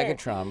wang's too better.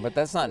 Negatron, but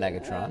that's not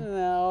Negatron.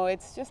 No,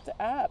 it's just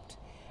apt.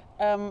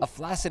 A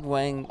flaccid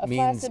wang A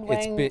means flaccid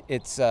wang-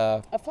 it's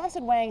A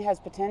flaccid wang has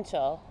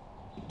potential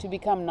to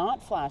become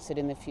not flaccid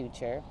in the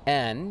future.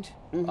 and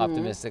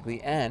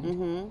optimistically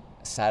and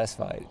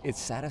satisfied. It's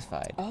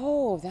satisfied.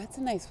 Oh, that's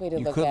a nice way to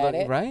You look could at look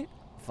it. right.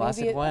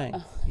 Flaccid Maybe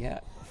wang. Yeah,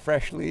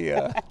 freshly.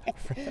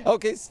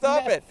 Okay,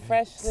 stop it.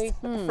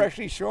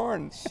 Freshly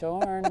shorn.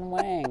 Shorn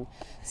wang.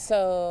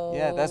 So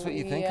Yeah, that's what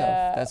you think of.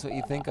 That's what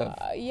you think of.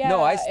 Yeah,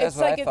 No, that's it's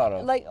what like I thought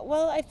of.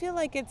 Well, I feel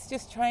like it's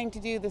just trying to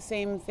do the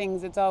same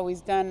things it's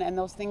always done, and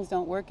those things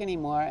don't work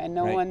anymore, and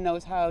no Right. one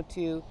knows how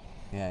to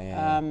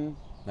Yeah.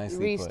 Nicely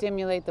put.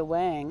 re-stimulate the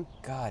wang.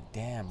 God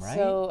damn, right?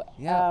 So,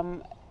 yeah.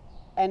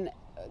 and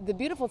the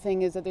beautiful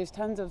thing is that there's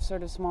tons of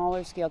sort of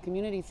smaller scale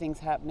community things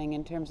happening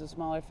in terms of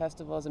smaller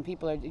festivals, and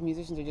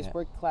musicians are just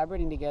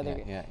collaborating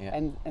together Yeah.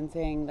 and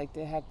saying like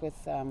the heck with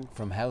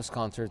From house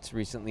concerts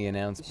recently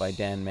announced by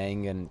Dan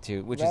Mangan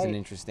which is an Right.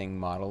 interesting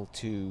model,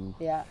 to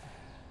yeah.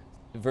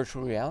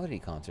 virtual reality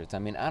concerts. I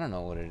mean, I don't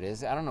know what it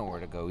is. I don't know where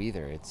to go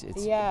either. It's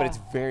Yeah. but it's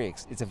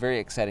a very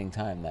exciting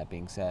time, that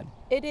being said.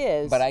 It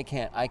is. But I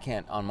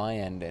can't on my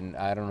end, and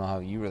I don't know how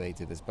you relate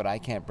to this, but I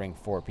can't bring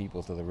 4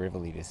 people to the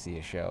Rivoli to see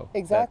a show.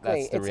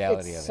 Exactly. That's the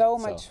reality it's of it. so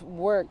much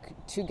work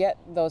to get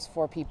those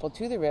 4 people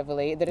to the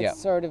Rivoli that Yeah.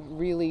 it's sort of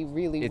really,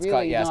 really, It's got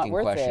really you not asking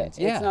worth questions.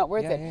 it. Yeah, It's not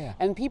worth yeah, it. yeah.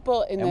 And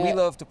people in And the we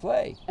love to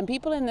play. and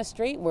people in the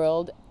straight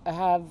world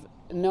have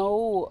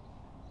no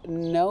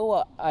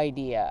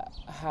idea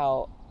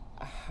how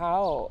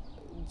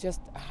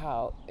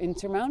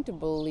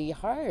insurmountably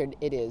hard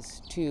it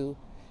is to.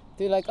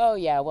 They're like, oh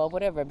yeah, well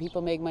whatever.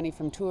 People make money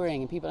from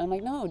touring, and people. I'm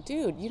like, no,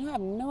 dude, you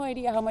have no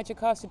idea how much it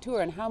costs to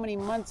tour, and how many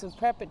months of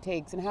prep it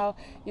takes, and how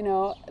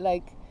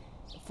like,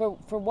 for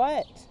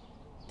what,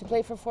 to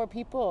play for 4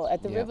 people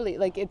at the Yeah. Rivoli.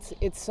 Like it's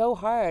so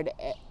hard,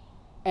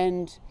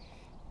 and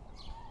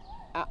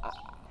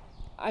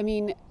I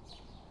mean.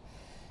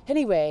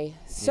 Anyway,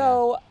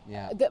 so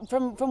Yeah.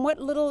 from what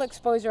little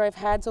exposure I've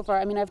had so far,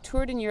 I mean, I've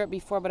toured in Europe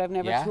before, but I've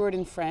never Yeah? toured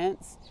in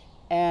France.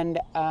 And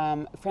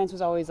France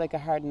was always like a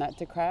hard nut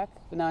to crack,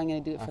 but now I'm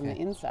going to do it from the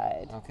Okay.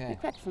 inside. Okay. I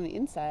cracked from the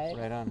inside.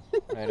 Right on.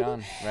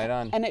 Right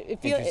on. And it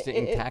feels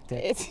Interesting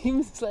tactic. It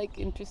seems like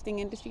interesting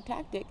industry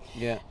tactic.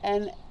 Yeah.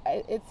 And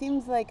it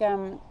seems like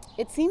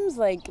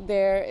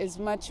there is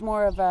much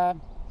more of a.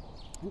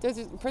 There's,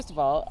 first of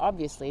all,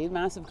 obviously,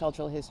 massive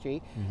cultural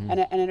history and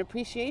an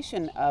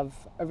appreciation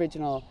of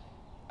original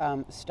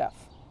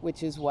stuff,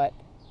 which is what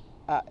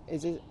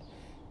is it.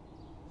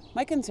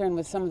 My concern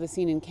with some of the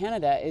scene in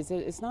Canada is that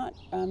it's not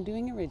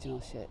doing original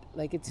shit.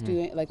 Like it's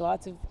doing, like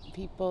lots of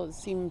people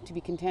seem to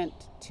be content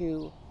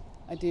to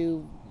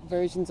do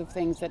versions of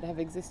things that have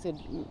existed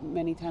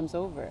many times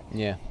over.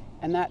 Yeah.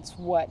 And that's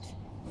what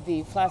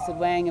the flaccid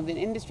wang of the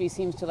industry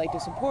seems to like to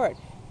support.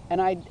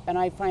 And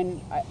I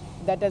find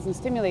that doesn't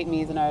stimulate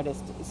me as an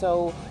artist.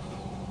 So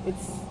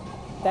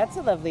that's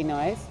a lovely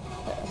noise.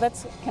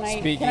 Can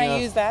I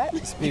use that?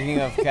 Speaking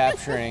of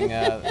capturing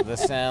the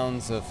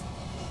sounds of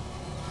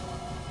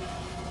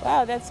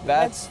Wow, that's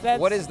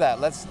what is that?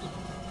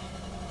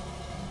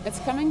 It's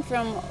coming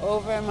from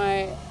over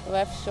my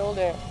left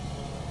shoulder.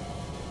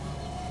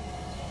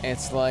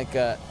 It's like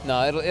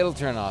no, it'll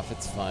turn off.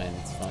 It's fine.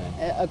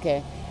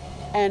 Okay.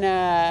 And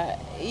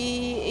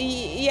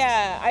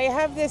yeah, I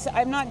have this.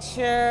 I'm not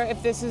sure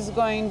if this is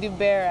going to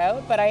bear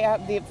out, but I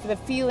have the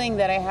feeling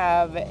that I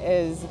have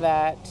is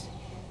that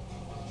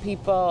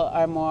people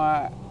are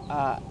more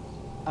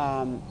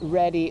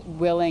ready,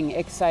 willing,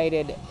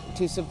 excited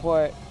to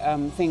support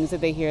things that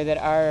they hear that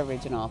are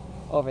original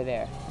over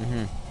there.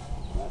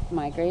 Mm-hmm.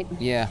 Migrate.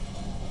 Yeah.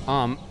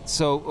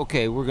 So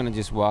okay, we're gonna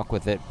just walk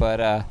with it,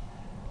 but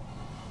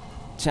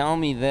tell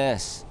me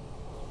this.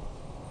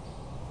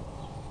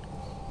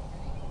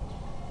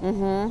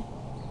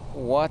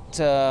 What,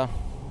 Do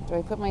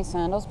I put my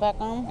sandals back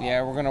on?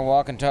 yeah, we're gonna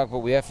walk and talk, but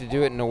we have to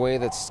do it in a way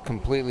that's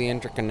completely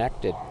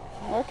interconnected.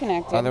 We're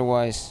connected.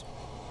 Otherwise,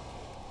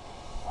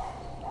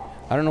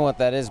 I don't know what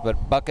that is,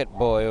 but Bucket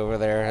Boy over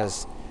there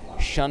has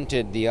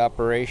shunted the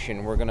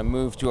operation. We're gonna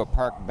move to a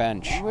park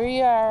bench.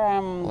 We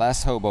are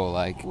Less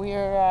hobo-like. we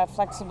are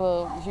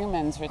flexible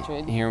humans,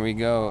 Richard. Here we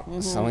go.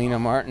 Selena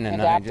Martin and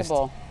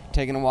Adaptable. I just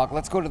taking a walk.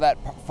 Let's go to that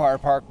far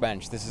park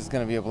bench. This is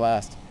gonna be a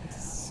blast.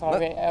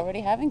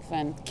 Already having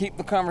fun. Keep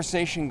the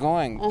conversation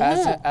going,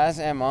 as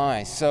am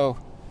I. So,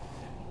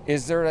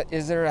 is there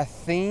a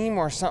theme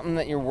or something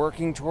that you're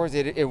working towards?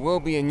 It will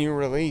be a new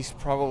release,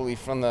 probably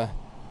from the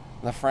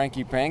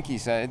Frankie Panky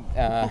side.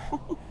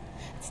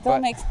 Still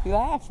makes me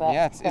laugh. That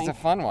Yeah, it's thing. a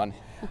fun one.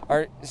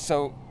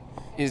 So,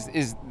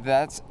 Is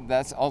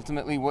that's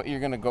ultimately what you're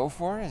gonna go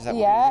for? Is that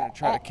what Yeah, you're gonna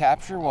try to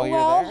capture while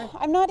well, you're there?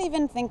 I'm not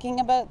even thinking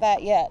about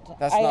that yet.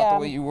 That's not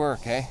the way you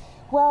work, eh?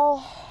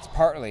 Well, It's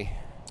partly.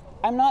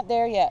 I'm not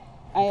there yet.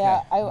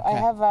 I Okay.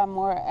 have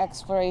more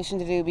exploration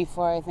to do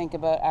before I think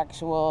about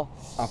actual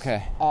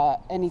Okay.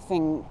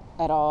 anything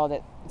at all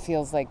that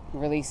feels like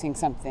releasing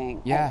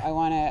something. Yeah.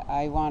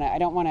 I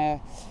don't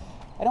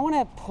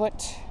wanna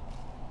put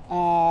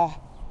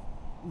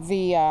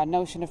the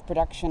notion of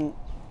production.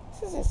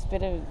 This is a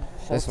bit of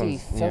This filthy,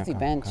 one's- yeah, filthy go-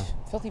 bench. go.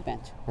 Filthy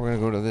bench. We're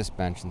gonna go to this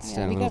bench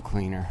instead, we a little got-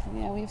 cleaner,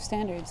 Yeah, we have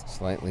standards.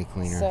 slightly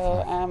cleaner.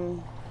 So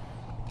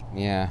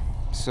yeah.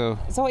 So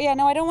yeah,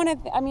 no, I don't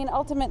want to. I mean,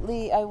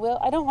 ultimately, I will.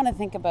 I don't want to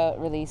think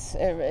about release.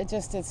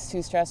 It's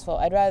too stressful.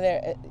 I'd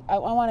rather. I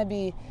want to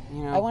be.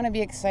 You know- I want to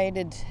be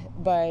excited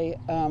by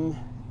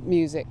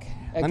music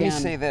again. let me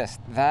say this: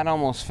 that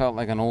almost felt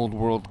like an old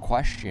world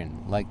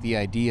question, like the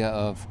idea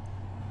of,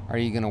 are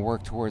you gonna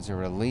work towards a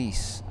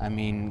release? I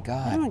mean,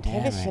 God, I don't give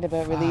damn a it, shit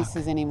about fuck.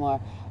 releases anymore.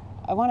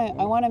 I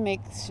want to make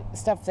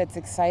stuff that's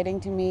exciting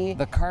to me.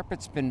 The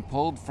carpet's been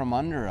pulled from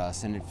under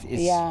us, and it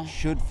Yeah.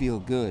 should feel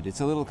good. It's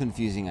a little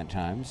confusing at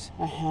times,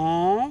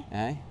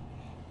 eh?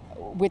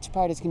 Which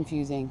part is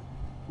confusing?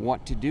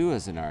 What to do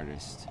as an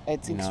artist?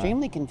 It's you know?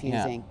 extremely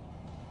confusing.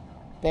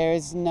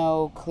 There's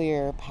no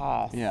clear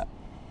path. Yeah.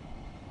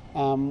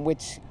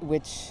 Which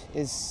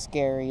is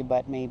scary,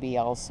 but maybe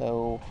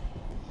also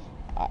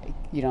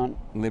you don't.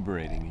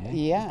 Liberating, eh?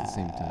 Yeah. At the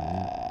same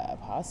time.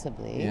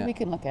 Possibly. Yeah. We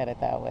can look at it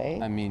that way.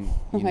 I mean,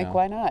 you like, know,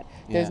 why not?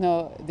 There's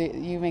yeah.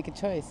 you make a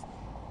choice.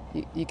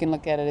 You can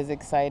look at it as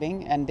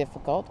exciting and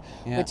difficult,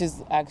 Yeah. which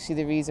is actually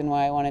the reason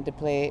why I wanted to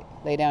Lay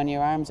Down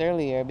Your Arms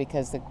earlier,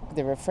 because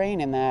the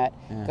refrain in that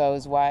Yeah.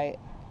 goes, why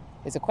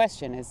is a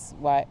question, is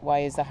why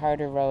is the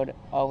harder road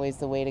always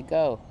the way to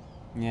go?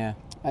 Yeah.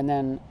 And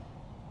then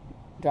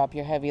drop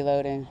your heavy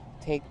load and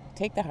take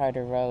the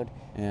harder road.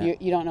 Yeah.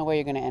 You don't know where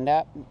you're going to end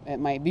up. It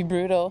might be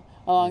brutal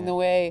along Yeah. the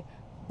way,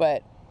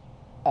 but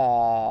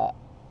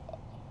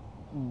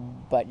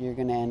you're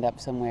going to end up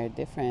somewhere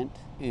different,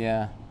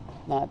 Yeah.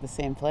 not the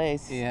same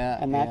place. Yeah,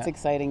 And that's yeah.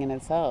 exciting in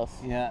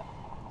itself. Yeah.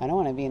 I don't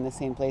want to be in the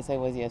same place I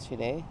was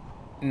yesterday.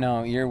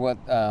 No, you're what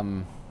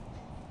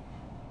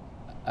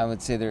I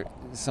would say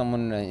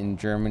someone in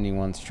Germany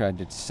once tried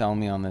to sell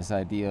me on this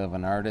idea of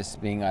an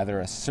artist being either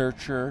a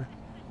searcher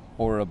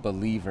or a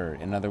believer.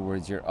 In other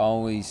words, you're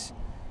always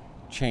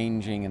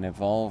changing and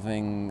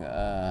evolving,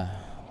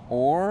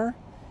 or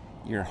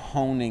you're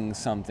honing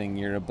something.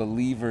 You're a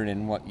believer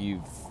in what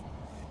you've,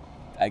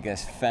 I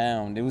guess,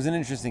 found. It was an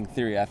interesting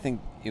theory. I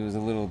think it was a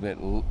little bit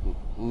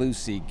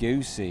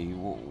loosey-goosey.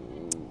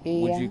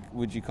 Yeah.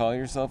 Would you call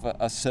yourself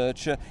a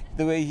searcher?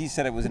 The way he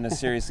said it was in a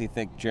seriously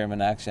thick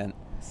German accent.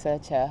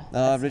 Such a...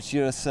 Ah, Rich,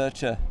 you're a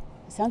searcher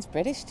It sounds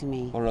British to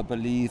me. or a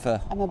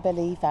believer. I'm a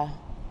believer.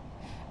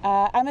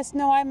 I'm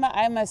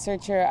a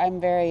searcher. I'm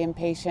very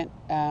impatient.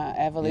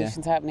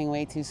 Evolution's happening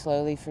way too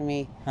slowly for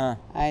me. Huh?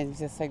 I'm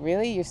just like,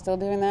 really? You're still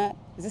doing that?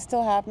 Is this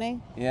still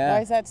happening? Yeah.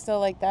 Why is that still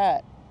like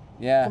that?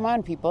 Yeah. Come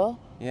on, people.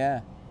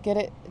 Yeah. Get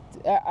it.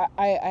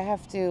 I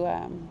have to.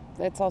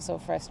 It's also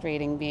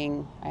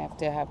frustrating I have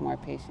to have more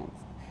patience.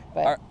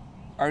 But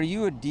Are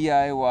you a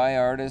DIY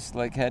artist,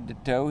 like head to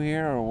toe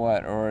here, or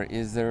what? Or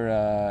is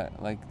there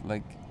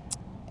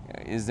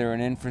is there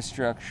an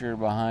infrastructure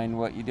behind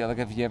what you do? Like,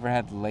 have you ever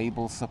had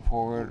label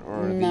support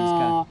or these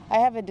no, I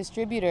have a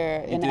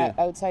distributor. You do?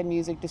 Outside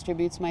Music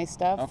distributes my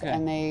stuff, Okay.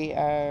 and they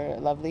are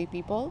lovely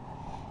people.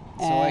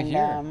 So I And,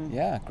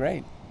 hear. Yeah,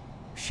 great.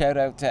 Shout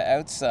out to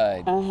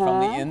Outside from the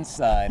Uh-huh.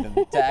 inside of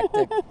the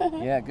tactic.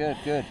 Yeah,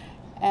 good.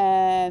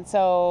 And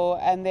so,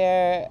 and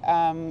they're,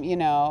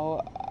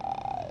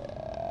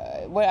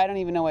 what I don't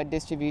even know what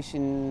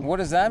distribution. What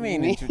does that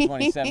mean into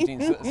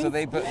 2017? So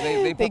they put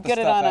They the put it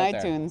stuff on out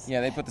there. iTunes.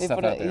 Yeah, they put the They stuff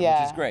put out it- there,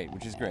 yeah.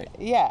 which is great.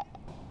 Yeah,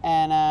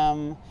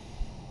 and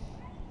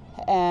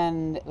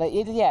like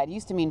it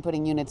used to mean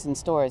putting units in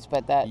stores,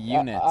 but that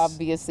Units.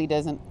 obviously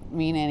doesn't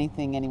mean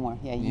anything anymore.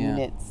 Yeah,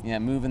 units. Yeah,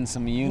 moving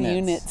some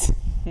units.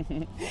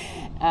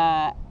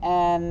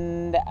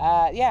 And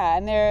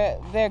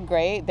they're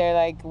great. They're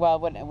like, well,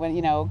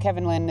 when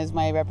Kevin Lynn is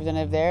my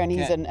representative there, and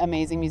he's Okay. an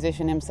amazing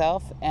musician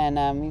himself. And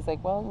he's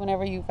like, well,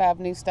 whenever you have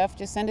new stuff,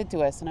 just send it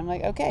to us. And I'm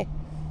like, okay,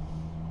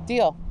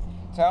 deal.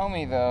 Tell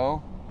me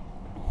though.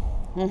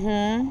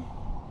 Mm-hmm.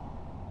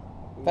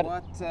 But-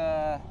 What?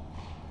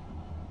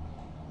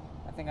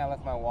 I think I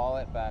left my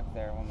wallet back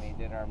there when we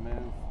did our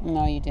move.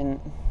 No, you didn't.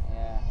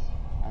 Yeah,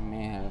 I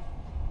may have.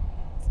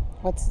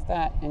 What's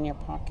that in your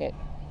pocket?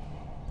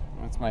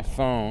 That's my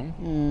phone.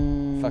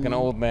 Mm. Fucking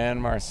old man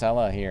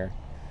Marcella here.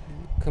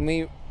 Can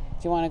we? Do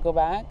you want to go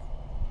back?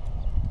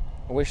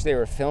 I wish they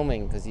were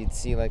filming because you'd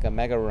see like a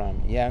mega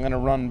run. Yeah, I'm gonna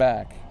run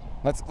back.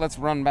 Let's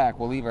run back.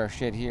 We'll leave our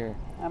shit here.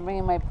 I'm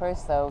bringing my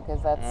purse though,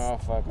 because that's Oh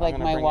fuck! like I'm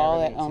gonna my bring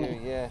wallet everything, only.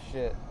 too. Yeah,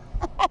 shit.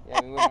 Yeah,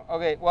 we wouldn't-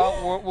 okay,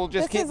 well we'll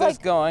just This keep is this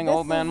like- going. this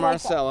Old man is like-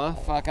 Marcella.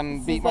 Fucking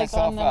This beat is like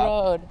myself on the up.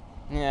 road.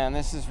 Yeah, and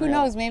this is Who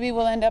knows? Maybe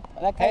we'll end up.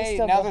 That guy's Hey,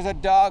 still. now there's a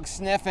dog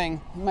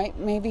sniffing.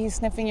 Maybe he's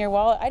sniffing your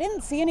wallet. I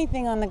didn't see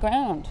anything on the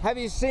ground. Have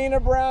you seen a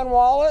brown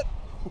wallet?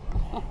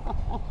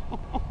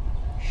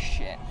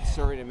 Shit.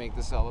 Sorry to make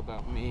this all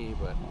about me,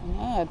 but...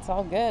 No, it's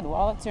all good.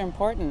 Wallets are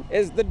important.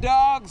 Is the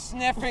dog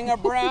sniffing a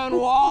brown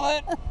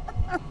wallet?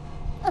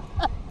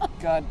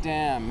 God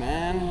damn,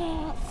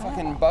 man.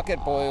 Fucking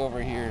bucket boy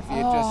over here if he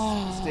had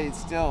just stayed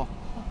still.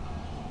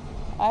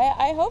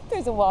 I hope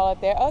there's a wallet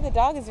there. Oh, the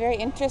dog is very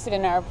interested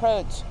in our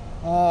approach.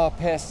 Oh,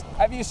 piss.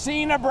 Have you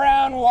seen a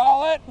brown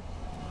wallet?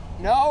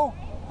 No?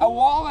 A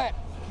wallet.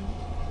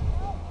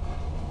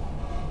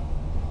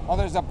 Oh,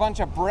 there's a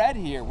bunch of bread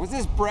here. Was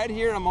this bread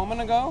here a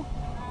moment ago?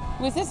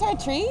 Was this our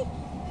tree?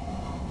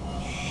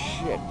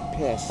 Shit,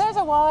 piss. There's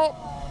a wallet.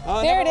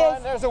 Oh, There never it mind.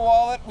 is. There's a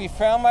wallet. We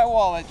found my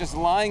wallet just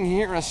lying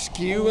here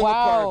askew in the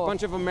park. Wow. A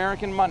bunch of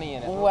American money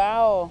in it.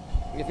 Wow.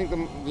 You think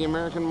the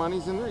American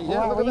money's in there? Yeah,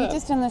 Wow, look were at you that.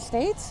 just in the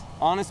States?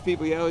 Honest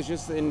people, yeah, I was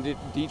just in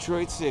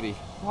Detroit City.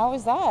 How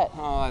was that?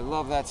 Oh, I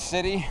love that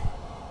city.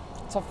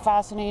 It's a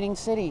fascinating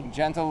city.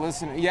 Gentle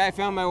listener. Yeah, I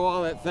found my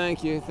wallet.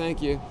 Thank you.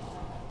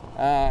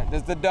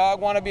 Does the dog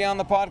want to be on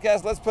the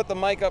podcast? Let's put the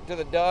mic up to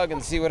the dog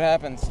and see what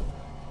happens.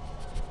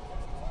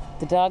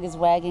 The dog is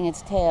wagging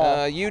its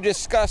tail. You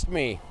disgust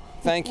me.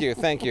 Thank you.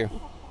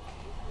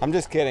 I'm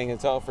just kidding.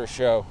 It's all for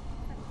show.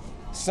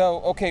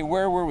 So, okay,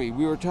 where were we?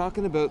 We were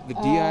talking about the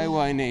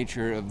DIY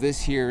nature of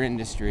this here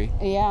industry.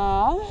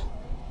 Yeah.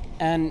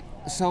 And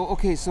so,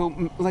 okay,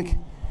 so like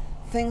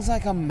things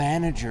like a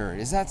manager,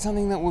 is that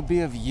something that would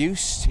be of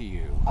use to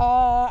you?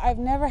 I've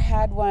never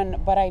had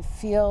one, but I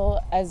feel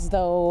as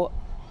though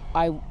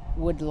I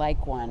would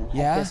like one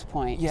at this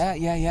point.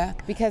 Yeah.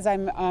 Because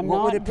I'm What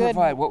not would it good.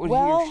 provide? What would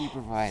well, he or she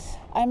provide?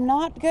 I'm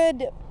not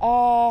good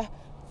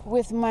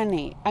with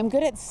money. I'm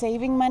good at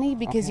saving money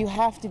because Okay. you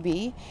have to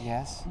be,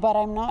 Yes. but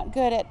I'm not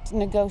good at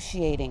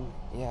negotiating.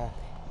 Yeah.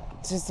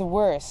 It's just the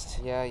worst.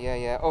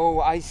 Yeah. Oh,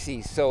 I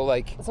see. So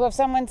like, So if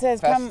someone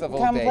says, "Come Festival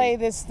day. play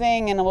this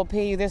thing, and we'll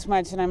pay you this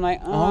much," and I'm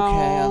like, "Oh,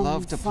 Okay, I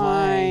love to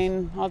play."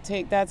 fine. I'll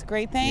take. That's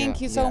great. Thank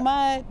you so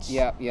much."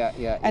 yeah.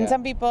 And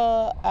some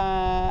people,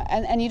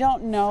 and you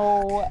don't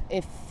know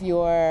if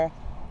you're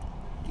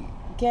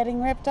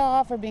getting ripped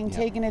off or being Yeah.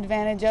 taken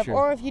advantage of, Sure.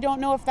 or if you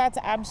don't know if that's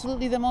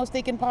absolutely the most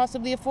they can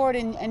possibly afford,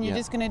 and you're Yeah.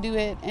 just going to do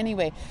it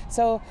anyway.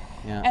 So,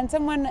 Yeah.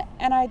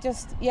 and I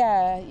just,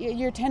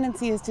 your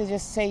tendency is to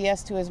just say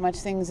yes to as much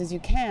things as you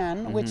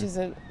can, which is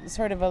a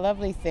sort of a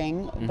lovely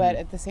thing, but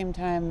at the same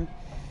time,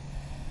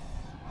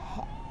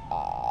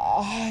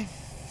 I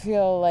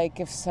feel like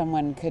if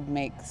someone could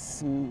make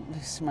some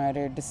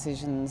smarter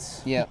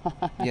decisions, Yeah.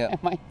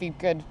 it might be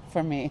good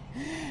for me,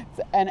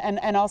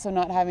 and also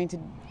not having to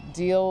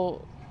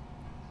deal.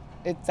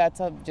 That's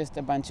just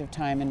a bunch of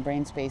time and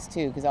brain space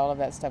too, because all of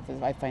that stuff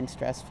is I find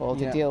stressful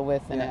to Yeah. deal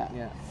with, and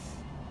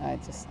Yeah. it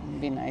just would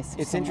be nice.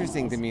 if It's someone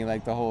interesting to else- me,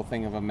 like the whole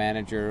thing of a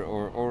manager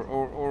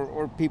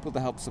or people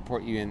to help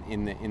support you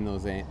in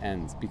those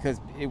ends,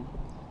 because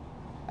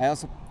I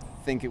also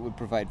think it would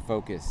provide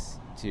focus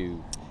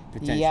to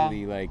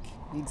potentially like.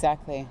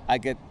 Exactly. I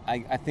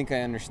think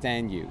I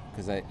understand you,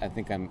 because I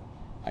think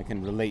I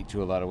can relate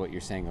to a lot of what you're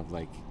saying of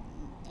like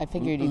I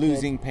figured you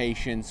losing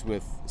patience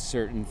with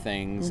certain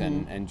things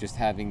and just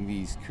having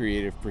these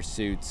creative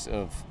pursuits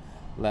of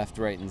left,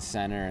 right, and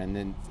center, and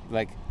then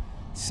like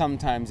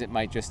sometimes it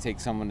might just take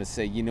someone to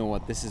say, you know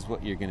what, this is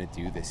what you're gonna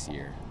do this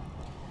year.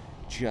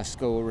 Just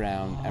go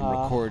around and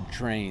record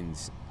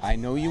trains. I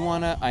know you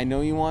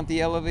want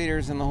the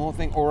elevators and the whole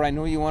thing, or I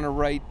know you want to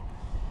write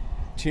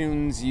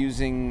tunes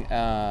using,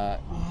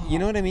 you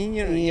know what I mean?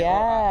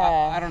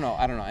 Yeah. I don't know.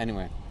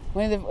 Anyway.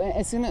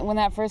 When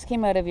that first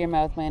came out of your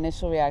mouth, my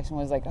initial reaction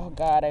was like, "Oh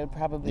God, I would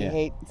probably Yeah.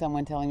 hate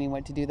someone telling me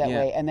what to do that Yeah.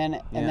 way." And then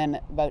Yeah.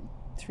 about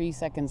 3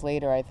 seconds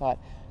later, I thought,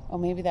 "Oh,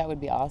 maybe that would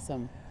be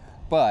awesome."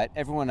 But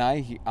everyone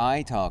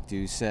I talk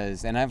to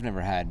says, and I've never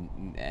had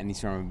any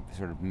sort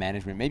of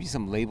management, maybe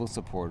some label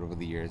support over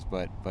the years,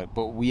 but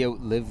we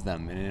outlive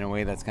them, and in a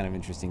way that's kind of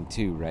interesting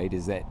too, right?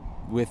 Is that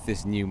with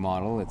this new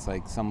model, it's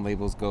like some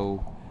labels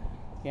go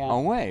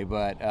away,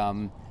 but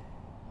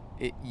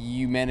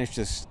you manage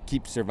to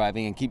keep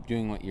surviving and keep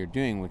doing what you're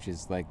doing, which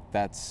is like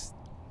that's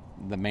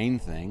the main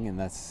thing, and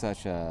that's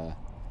such an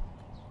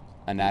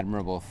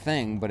admirable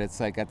thing. But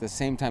it's like at the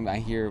same time, I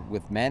hear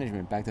with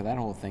management, back to that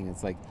whole thing,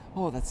 it's like,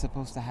 oh, that's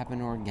supposed to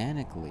happen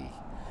organically.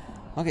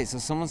 Okay, so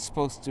someone's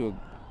supposed to,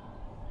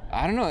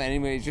 I don't know,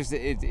 anyway, it's just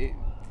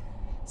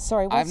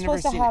Sorry, what's I've never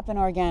supposed to seen happen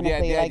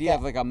organically? the like idea that?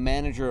 of like a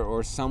manager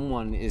or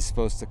someone is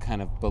supposed to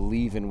kind of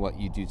believe in what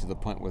you do to the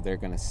point where they're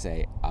going to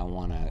say, I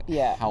want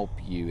to help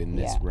you in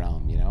this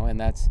realm, you know? And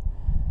that's,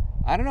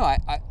 I don't know,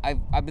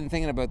 I've been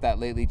thinking about that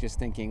lately, just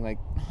thinking like,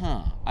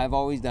 I've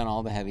always done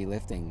all the heavy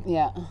lifting.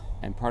 Yeah.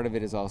 And part of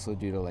it is also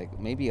due to like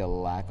maybe a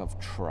lack of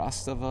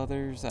trust of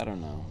others. I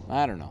don't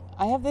know.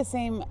 I have the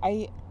same.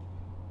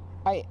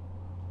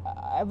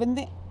 I've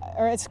been,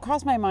 or it's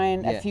crossed my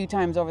mind a few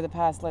times over the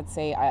past, let's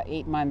say,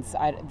 8 months.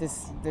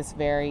 This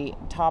very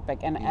topic,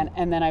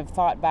 and then I've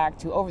thought back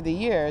to over the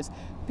years,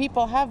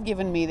 people have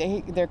given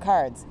me their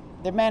cards.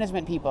 they're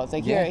management people. It's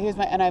like Yeah. here's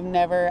my, and I've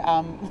never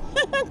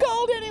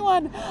called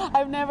anyone.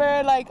 I've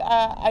never like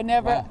I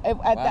never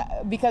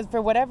Wow. because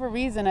for whatever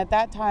reason at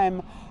that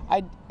time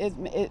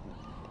it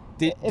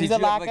Did was you a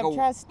lack have like of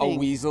trusting. a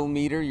weasel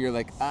meter? You're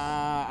like,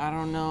 I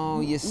don't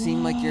know. You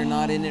seem like you're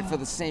not in it for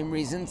the same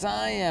reasons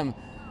I am.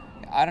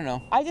 I don't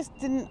know. I just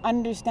didn't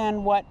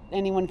understand what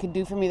anyone could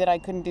do for me that I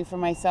couldn't do for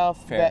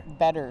myself Fair.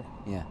 better.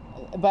 Yeah.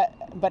 But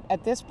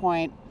at this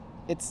point,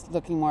 it's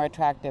looking more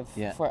attractive.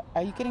 Yeah.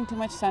 Are you getting too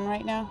much sun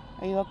right now?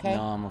 Are you okay?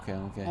 No, I'm okay.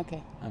 I'm okay.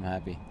 Okay. I'm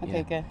happy. Okay,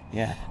 Yeah. good.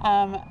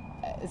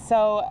 Yeah.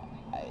 So,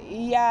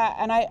 yeah,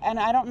 and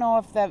I don't know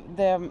if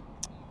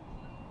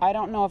I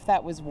don't know if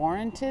that was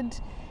warranted.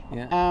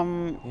 Yeah.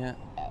 Yeah.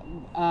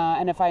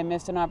 And if I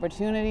missed an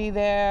opportunity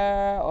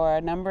there or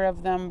a number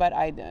of them, but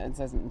it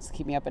doesn't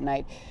keep me up at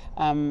night.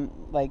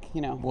 Like,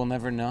 you know. We'll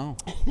never know.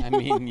 I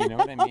mean, you know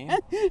what I mean?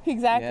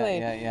 Exactly.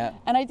 Yeah.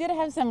 And I did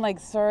have some like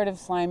sort of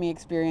slimy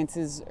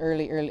experiences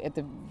early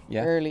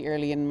Yeah.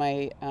 early in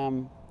my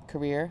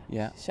career.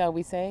 Yeah. Shall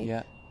we say?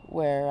 Yeah.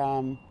 Where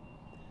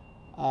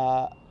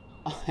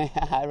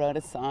I wrote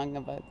a song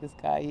about this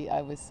guy.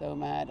 I was so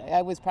mad.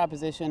 I was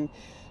propositioned.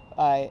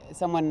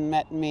 Someone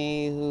met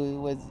me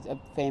who was a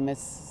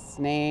famous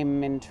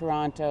name in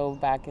Toronto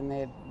back in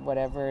the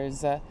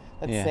whatever's. Let's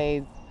Yeah.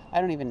 say, I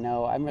don't even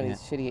know. I'm really Yeah.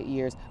 shitty at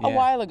years. Yeah. A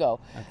while ago.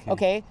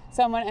 Okay.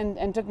 Someone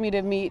and took me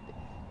to meet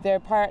their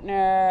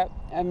partner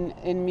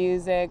in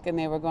music, and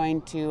they were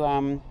going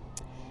to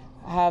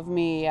have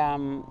me,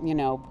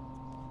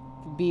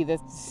 be the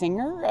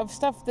singer of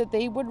stuff that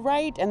they would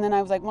write. And then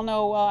I was like,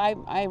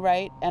 I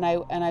write, and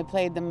I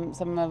played them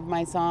some of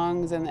my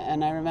songs,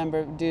 and I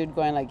remember dude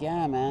going like,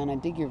 yeah, man, I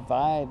dig your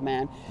vibe,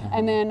 man.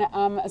 And then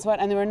and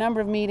there were a number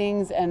of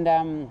meetings, and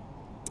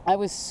I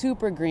was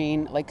super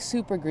green.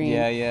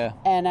 Yeah.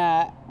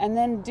 And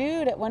then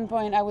dude, at one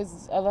point I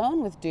was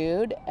alone with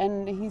dude,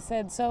 and he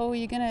said, so are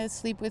you gonna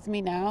sleep with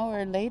me now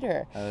or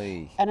later?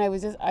 Oy. And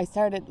I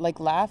started like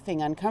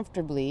laughing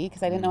uncomfortably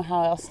because I didn't know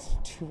how else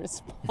to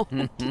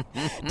respond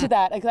to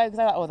that. Because I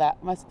thought, oh,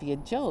 that must be a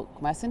joke,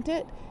 mustn't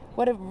it?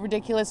 What a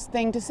ridiculous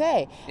thing to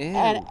say. Ew.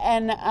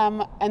 And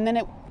then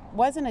it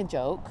wasn't a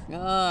joke.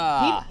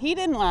 Ah. He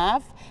didn't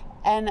laugh,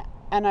 and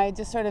I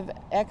just sort of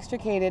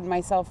extricated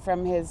myself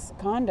from his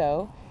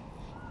condo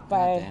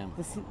Goddamn.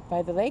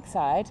 by the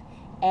lakeside,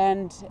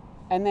 and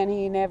then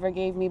he never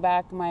gave me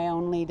back my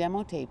only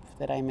demo tape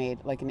that I made,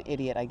 like an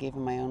idiot. I gave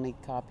him my only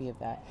copy of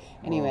that.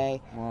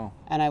 Anyway, Whoa.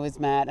 and I was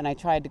mad, and I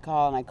tried to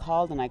call, and I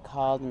called, and I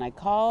called, and I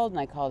called, and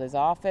I called his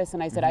office,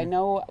 and I said, I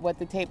know what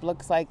the tape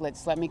looks like.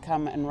 Let me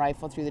come and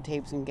rifle through the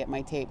tapes and get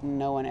my tape. And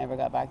no one ever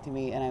got back to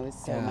me, and I was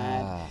so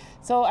mad.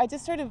 So I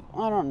just sort of,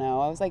 I don't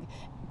know. I was like,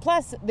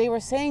 plus they were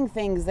saying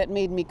things that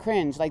made me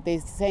cringe. Like they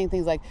saying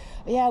things like,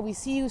 yeah, we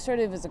see you sort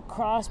of as a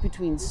cross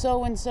between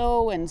so and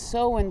so and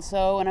so and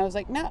so, and I was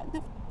like, no,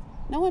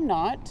 I'm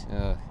not.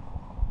 Ugh.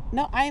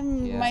 No,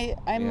 I'm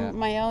Yeah.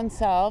 my own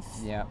self.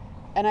 Yeah.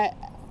 And I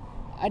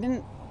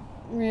didn't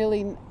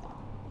really.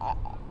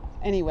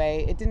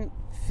 Anyway, it didn't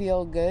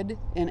feel good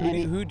in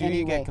any. Who do any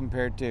you way. get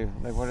compared to?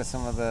 Like, what are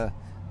some of the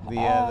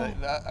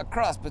a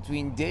cross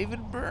between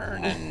David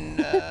Byrne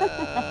and?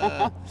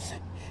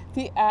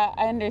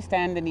 I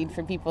understand the need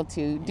for people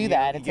to do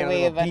that. It's a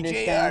way of PJ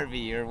understanding.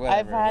 Harvey or whatever.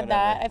 I've had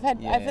that. I've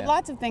had Yeah.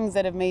 lots of things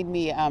that have made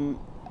me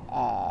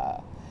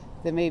that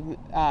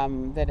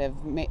have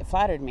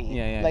flattered me.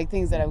 Yeah. Like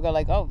things that I would go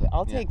like, oh,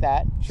 I'll Yeah. take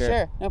that.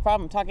 Sure. No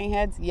problem. Talking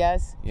Heads,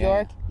 yes. Yeah,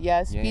 York, yeah.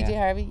 yes. Yeah, PJ yeah.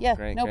 Harvey, yes.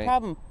 Great, No great.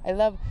 problem. I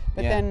love.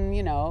 But Yeah. then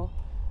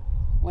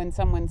when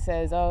someone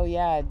says, oh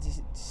yeah,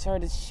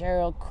 sort of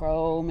Sheryl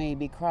Crow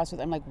maybe cross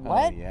with, I'm like,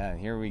 what? Oh, yeah,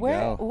 here we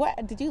Where? go.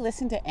 What? Did you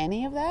listen to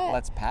any of that?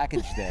 Let's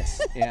package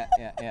this. Yeah.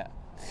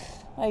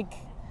 Like,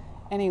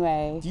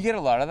 anyway. Do you get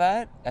a lot of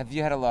that? Have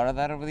you had a lot of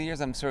that over the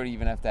years? I'm sorry to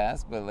even have to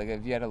ask, but like,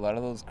 have you had a lot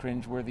of those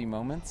cringe-worthy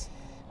moments?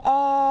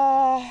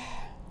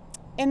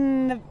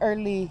 In the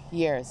early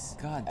years.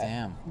 God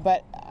damn.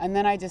 And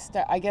then I just,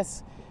 I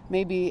guess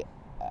maybe,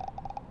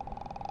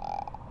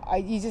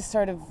 you just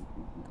sort of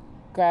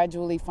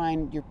gradually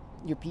find your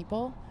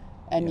people,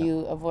 and Yeah. you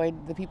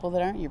avoid the people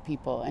that aren't your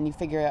people, and you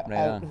figure Right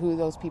out on. who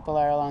those people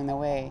are along the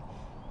way.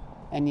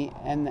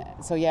 And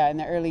so yeah, in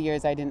the early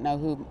years, I didn't know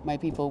who my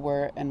people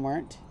were and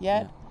weren't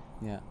yet.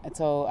 Yeah. And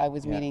so I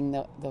was Yeah. meeting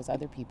those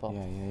other people.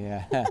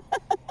 Yeah.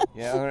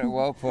 Yeah, all right,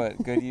 well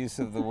put. Good use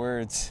of the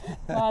words.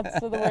 Lots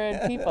of the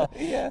word people.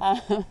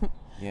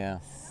 Yeah.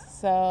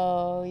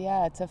 So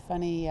yeah, it's a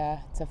funny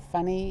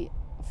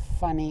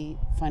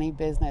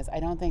business. I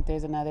don't think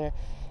there's another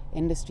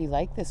industry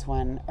like this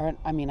one. Or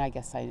I mean, I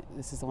guess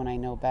this is the one I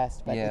know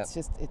best. But Yeah.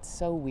 it's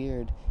so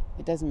weird.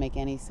 It doesn't make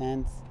any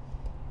sense.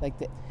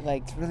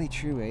 It's really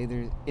true,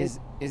 eh? Is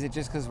it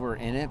just because we're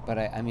in it? But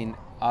I mean,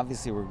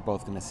 obviously we're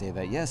both going to say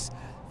that. Yes,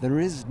 there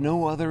is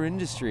no other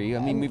industry. I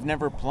mean, we've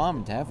never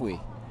plumbed, have we?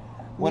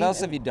 What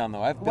else have you done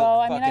though? I've built well,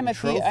 I fucking mean, I'm a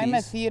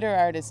trophies. theater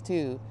artist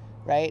too,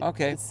 right?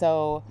 Okay.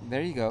 So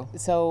There you go.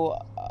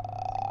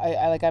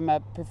 I'm a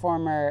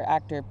performer,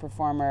 actor,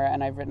 performer,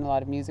 and I've written a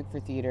lot of music for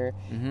theater.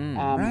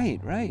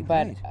 Right.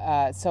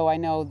 But so I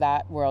know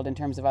that world in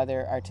terms of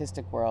other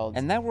artistic worlds.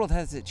 And that world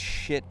has its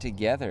shit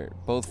together,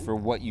 both for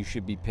what you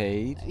should be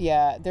paid.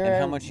 Yeah, there And are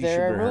how much you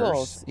there should are rehearse.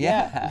 rules.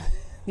 Yeah.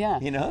 Yeah.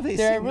 You know, they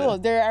there are seem to-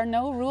 rules. There are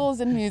no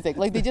rules in music.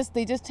 Like they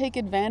just take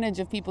advantage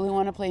of people who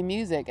want to play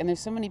music, and there's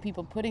so many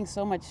people putting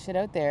so much shit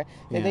out there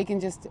that Yeah. they can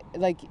just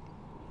like.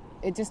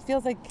 It just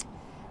feels like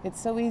it's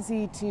so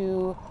easy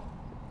to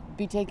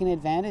be taken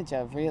advantage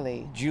of,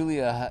 really.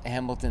 Julia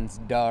Hamilton's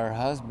her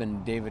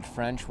husband, David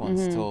French,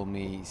 once Mm-hmm. told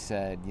me, he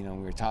said, we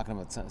were talking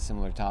about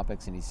similar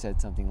topics, and he said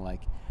something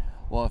like,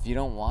 well, if you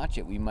don't watch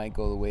it, we might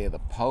go the way of the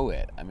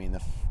poet. I mean,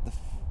 the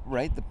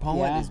poet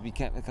Yeah. has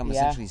become Yeah.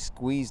 essentially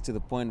squeezed to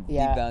the point of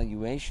Yeah.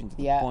 devaluation, to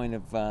the Yeah. point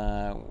of,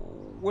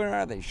 where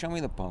are they? Show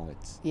me the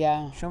poets.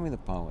 Yeah. Show me the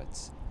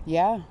poets.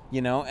 Yeah.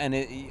 And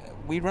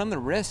we run the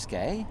risk,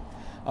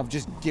 of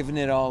just giving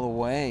it all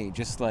away,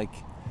 just like,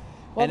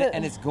 Well,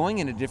 and it's going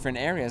into different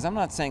areas. I'm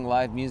not saying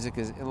live music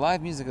is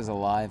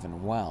alive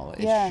and well.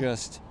 It's Yeah.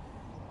 just,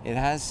 it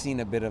has seen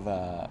a bit of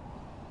a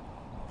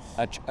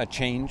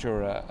change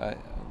or a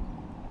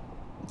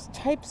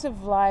Types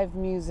of live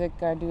music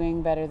are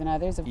doing better than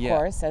others, of Yeah.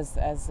 course, as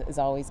is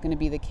always going to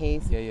be the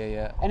case.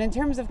 yeah. And in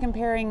terms of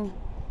comparing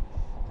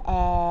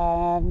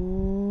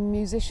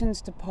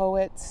musicians to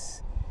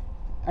poets,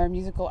 or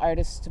musical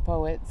artists to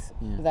poets,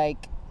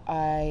 like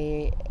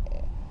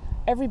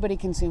everybody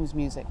consumes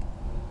music.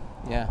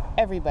 Yeah.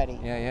 Everybody.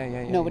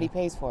 Yeah. Nobody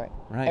pays for it.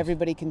 Right.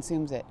 Everybody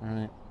consumes it.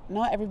 Right.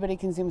 Not everybody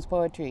consumes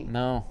poetry.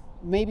 No.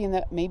 Maybe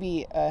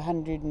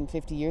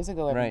 150 years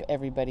ago, Right.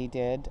 everybody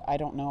did. I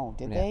don't know.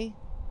 Did Yeah. they?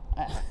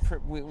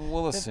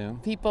 We'll assume.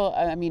 People,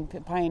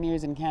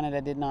 pioneers in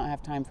Canada did not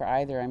have time for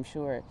either, I'm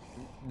sure.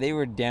 They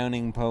were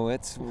downing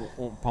poems.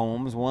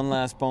 One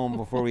last poem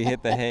before we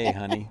hit the hay,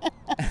 honey.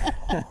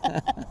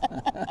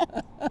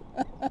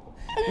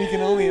 We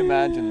can only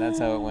imagine that's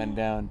how it went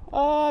down.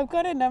 Oh, I've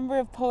got a number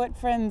of poet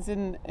friends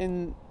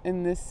in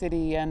this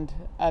city and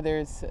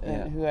others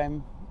Yeah. who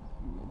I'm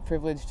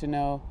privileged to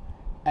know.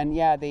 And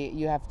yeah,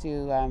 you have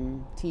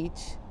to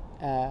teach,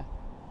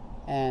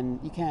 and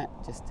you can't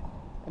just.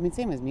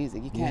 Same as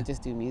music. You can't Yeah.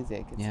 just do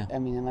music. Yeah.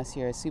 Unless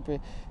you're a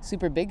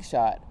super big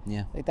shot.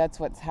 Yeah. Like that's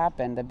what's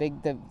happened.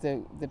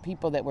 The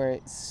people that were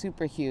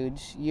super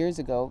huge years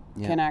ago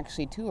Yeah. can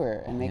actually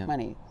tour and make Yeah.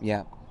 money.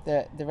 Yeah.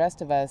 The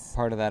rest of us.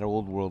 Part of that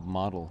old world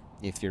model.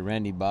 If you're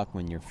Randy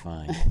Bachman, you're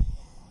fine.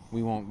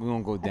 we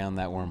won't go down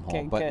that wormhole.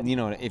 Okay, but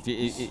good. if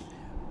you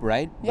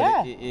right?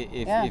 Yeah.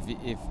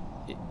 But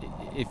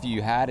if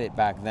you had it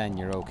back then,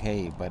 you're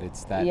okay. But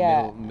it's that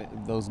Yeah.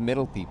 those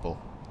middle people.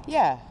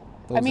 Yeah.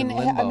 Those in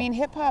limbo.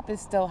 Hip hop is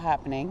still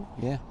happening.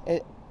 Yeah.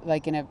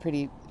 Like in a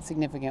pretty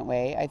significant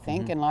way, I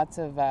think, Mm-hmm. and lots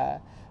of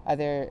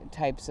other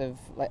types of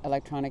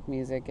electronic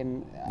music,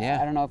 and Yeah.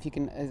 I don't know if you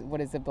can. What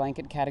is the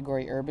blanket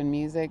category? Urban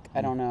music?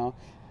 I don't know,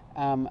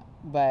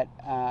 but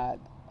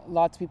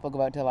lots of people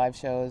go out to live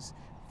shows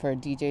for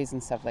DJs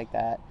and stuff like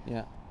that,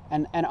 Yeah.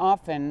 and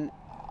often,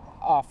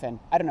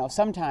 I don't know.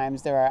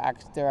 Sometimes there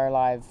are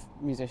live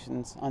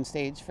musicians on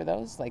stage for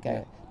those, like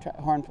Yeah.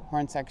 a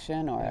horn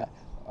section or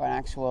an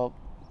actual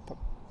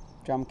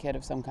drum kit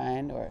of some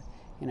kind, or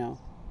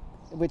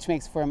which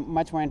makes for a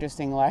much more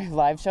interesting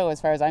live show as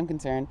far as I'm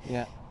concerned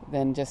Yeah.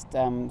 than just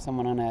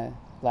someone on a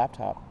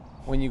laptop.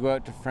 When you go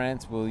out to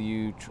France, will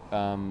you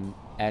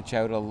etch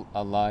out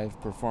a live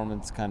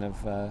performance kind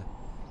of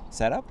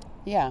setup?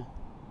 Yeah,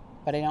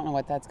 but I don't know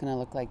what that's going to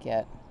look like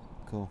yet.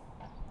 Cool.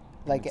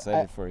 Like I'm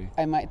excited for you.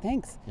 I might.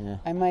 Thanks. Yeah.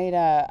 I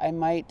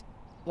might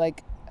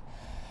like.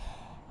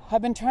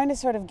 I've been trying to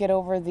sort of get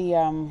over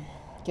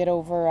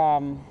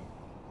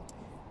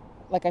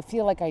like I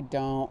feel like I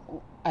don't,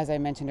 as I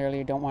mentioned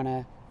earlier, don't want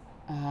to.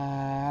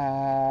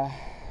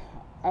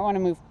 I want to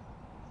move.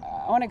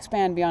 I want to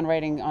expand beyond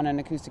writing on an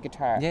acoustic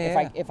guitar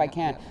if I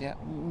can. Yeah.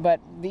 But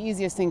the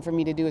easiest thing for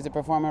me to do as a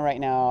performer right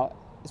now,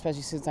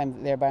 especially since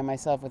I'm there by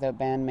myself without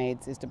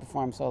bandmates, is to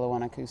perform solo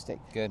on acoustic.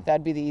 Good.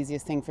 That'd be the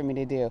easiest thing for me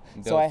to do.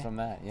 Build from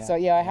that, yeah. So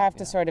I have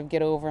to sort of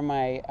get over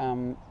my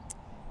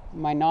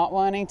my not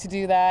wanting to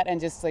do that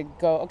and just like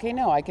go, okay,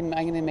 no, I'm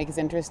going to make as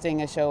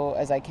interesting a show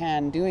as I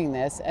can doing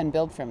this and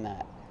build from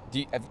that.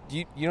 You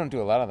don't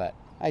do a lot of that.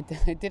 I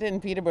did it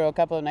in Peterborough a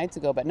couple of nights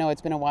ago, but no,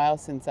 it's been a while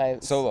since I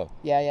Solo.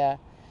 Yeah.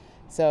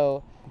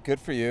 So Good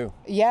for you.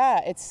 yeah,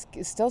 it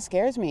still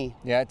scares me.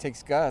 Yeah, it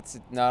takes guts.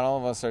 Not all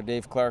of us are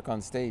Dave Clark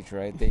on stage,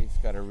 right? Dave's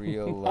got a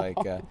real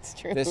it's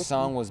true. This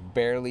song was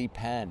barely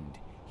penned.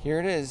 Here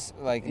it is,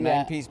 like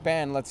Yeah. 9-piece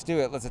band. Let's do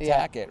it. Let's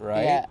attack it,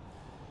 right? Yeah.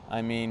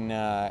 I mean,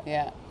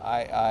 Yeah.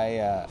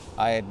 I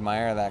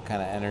admire that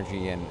kind of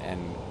energy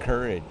and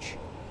courage,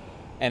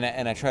 and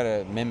I try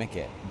to mimic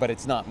it, but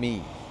it's not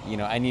me.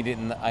 I need it.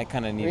 I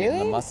kind of need it in the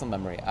Really? muscle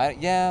memory.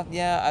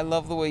 I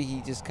love the way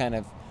he just kind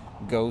of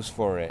goes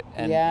for it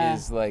and Yeah.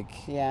 is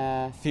like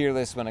Yeah.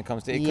 fearless when it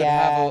comes to it. Could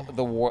Yeah. have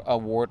a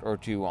wart or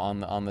two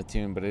on the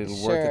tune, but it'll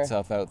Sure. work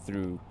itself out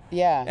through.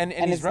 Yeah. And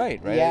he's it's-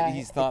 right? Yeah.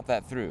 He's thought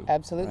that through.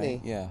 Absolutely.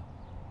 right? Yeah.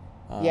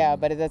 Yeah,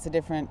 but that's a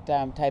different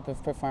type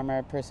of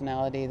performer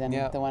personality than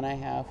Yeah. the one I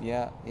have.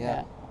 Yeah.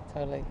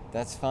 Totally.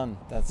 That's fun.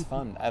 That's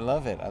fun. I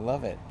love it.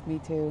 Me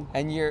too.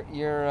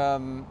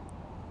 And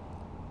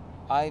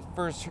I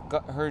first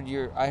heard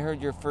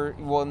your first,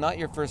 well, not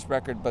your first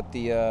record, but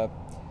the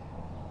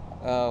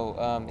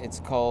it's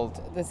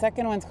called The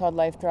second one's called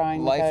Life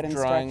Drawing Life Without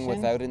Drawing Instruction.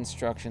 Without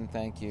Instruction.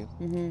 Thank you.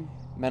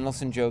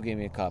 Mendelsohn Joe gave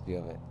me a copy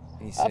of it.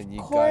 He said, Of "You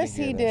gotta course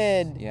hear he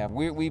this." did. Yeah,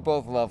 we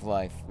both love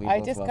life.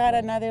 I just got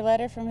another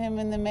letter from him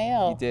in the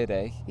mail. You did,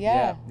 eh?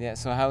 Yeah. Yeah.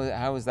 So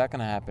how is that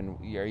gonna happen?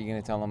 Are you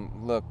gonna tell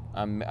him, look,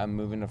 I'm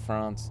moving to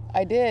France?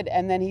 I did,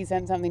 and then he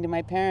sent something to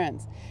my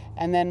parents,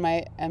 and then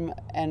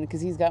and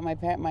because he's got my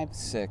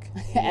Sick.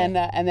 and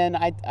then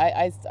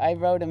I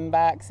wrote him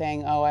back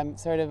saying, oh, I'm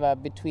sort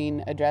of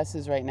between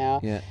addresses right now.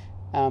 Yeah.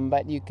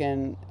 But you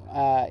can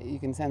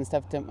send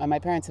stuff to my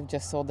parents. Have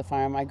just sold the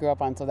farm I grew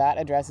up on, so that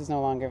address is no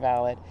longer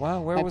valid.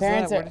 Wow, where my was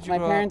parents that? Where Are, did you my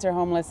grow up? parents are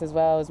homeless as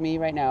well as me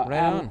right now. Right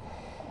on.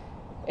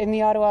 In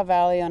the Ottawa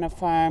Valley on a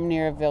farm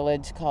near a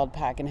village called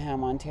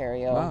Pakenham,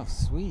 Ontario. Wow,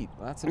 sweet.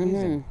 Well, that's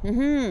amazing.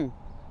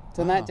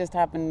 So Wow. that just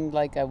happened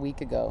like a week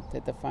ago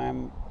that the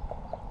farm.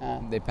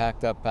 They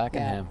packed up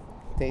Pakenham.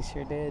 They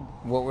sure did.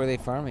 What were they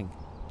farming?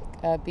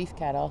 Beef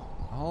cattle.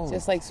 Holy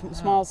Just like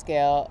small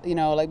scale,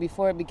 like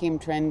before it became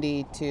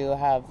trendy to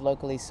have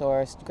locally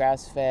sourced,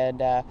 grass-fed.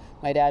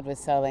 My dad was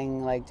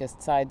selling like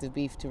just sides of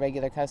beef to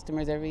regular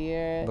customers every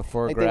year.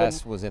 Before Like,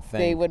 grass was a thing.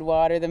 They would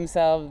water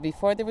themselves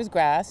before there was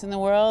grass in the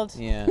world.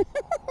 Yeah.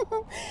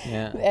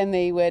 Yeah. And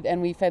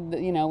we fed,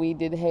 we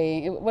did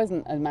hay. It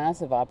wasn't a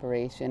massive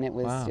operation. It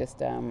was Wow.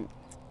 just, and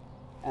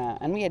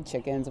we had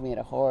chickens and we had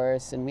a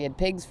horse and we had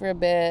pigs for a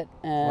bit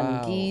and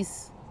Wow.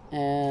 geese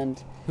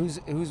and Who's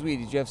we?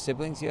 Did you have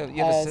siblings? You have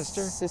a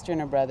sister? sister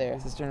and a brother.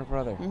 Sister and a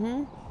brother.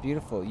 Mm-hmm.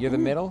 Beautiful. You're the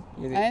middle?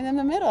 You're the, I'm in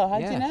the middle.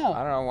 How'd you know? I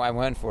don't know why I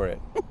went for it.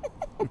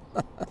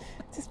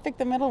 Just pick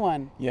the middle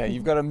one. Yeah,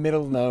 you've got a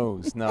middle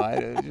nose. No,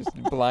 I just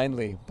blind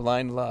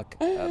luck.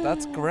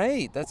 That's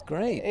great. That's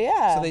great.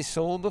 Yeah. So they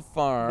sold the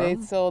farm.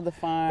 They sold the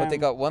farm. But they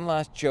got one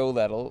last Joe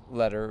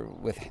letter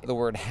with the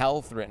word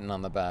health written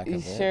on the back of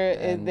it. Sure,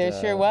 there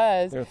sure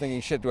was. They were thinking,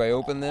 shit, do I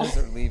open this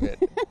or leave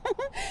it?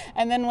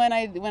 And then when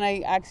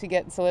I actually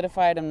get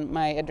solidified on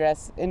my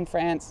address in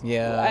France,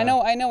 Yeah. I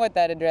know what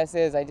that address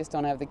is. I just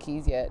don't have the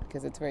keys yet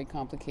because it's very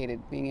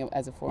complicated being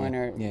as a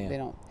foreigner. Yeah. They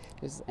don't.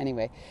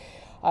 Anyway,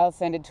 I'll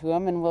send it to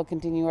him and we'll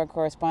continue our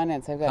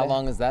correspondence. I've got How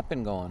long has that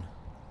been going?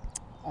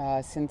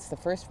 Since the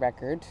first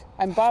record.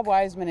 Bob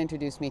Wiseman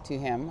introduced me to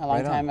him a long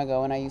Right on. time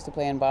ago, and I used to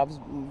play in Bob's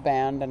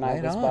band, and I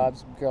Right was on.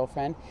 Bob's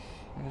girlfriend.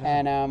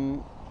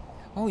 And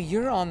Oh,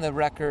 you're on the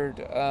record,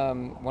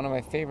 one of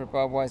my favorite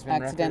Bob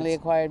Wiseman Accidentally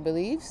records. Acquired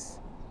Beliefs.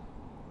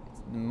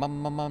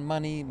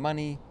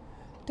 Money.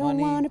 Don't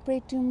Money. want to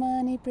pray to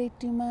money, pray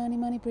to money,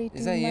 money, pray to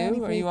Is that money.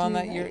 you? Are pray you on to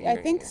that? money. I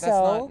think that's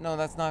so. Not, no,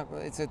 that's not.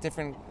 It's a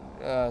different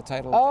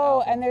title.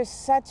 Oh, album. and there's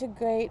such a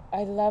great.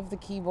 I love the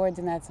keyboards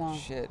in that song.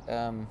 Shit.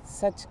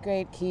 Such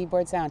great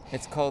keyboard sound.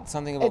 It's called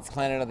something about It's-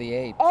 Planet of the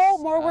Apes. Oh,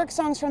 more work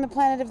songs from the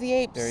Planet of the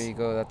Apes. There you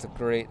go. That's a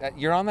great.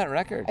 You're on that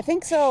record. I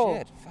think so.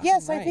 Shit, fucking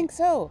Yes, I right. think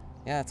so.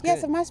 Yeah, it's Yes,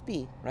 good. it must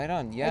be. Right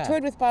on. Yeah. I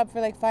toured with Bob for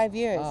like 5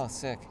 years. Oh,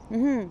 sick.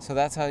 Mm-hmm. So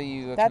that's how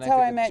you. That's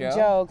how I connected met with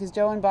Joe, because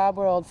Joe and Bob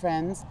were old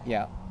friends.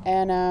 Yeah.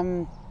 And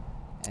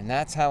And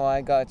that's how I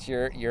got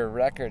your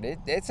record.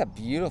 It's a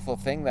beautiful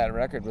thing, that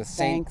record with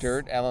St. Thanks.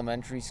 Dirt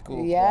Elementary School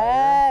Choir.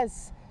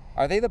 yes,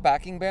 Are they the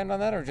backing band on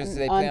that, or just do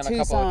they play on a two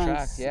couple songs.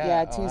 of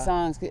tracks? Two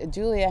songs.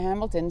 Julia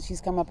Hamilton,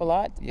 she's come up a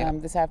lot Yeah.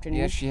 this afternoon.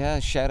 Yeah, she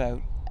has. Shout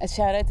out. A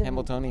shout out to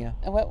Hamiltonia.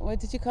 What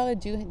did you call her?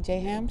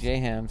 J Hams. J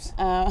Hams.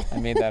 Uh, I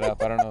made that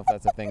up. I don't know if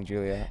that's a thing,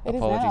 Julia. It is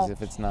Apologies now.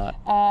 if it's not.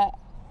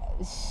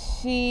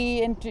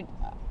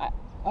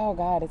 Oh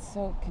God, it's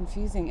so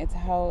confusing. It's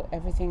how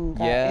everything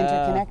got Yeah.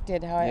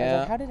 interconnected. How I was Yeah.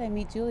 like, how did I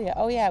meet Julia?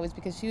 Oh yeah, it was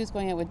because she was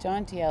going out with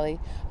John Tielli.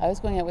 I was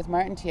going out with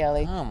Martin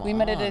Tielli. Come We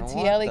met at a on, what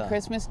Tielli the-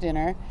 Christmas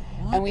dinner,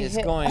 What and we is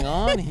hit. going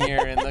on here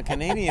in the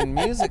Canadian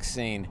music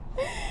scene?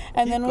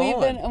 And Keep then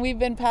going. we've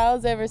been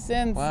pals ever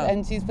since. Wow.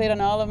 And she's played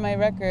on all of my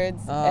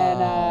records, Oh.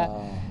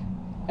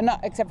 and not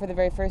except for the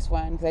very first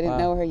one because I didn't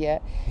Wow. know her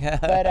yet. Yeah.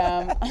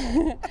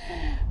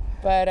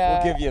 But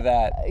we'll give you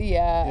that.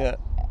 yeah.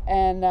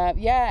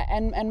 Yeah.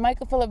 And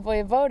Michael Philip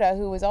Voyevoda,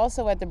 who was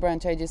also at the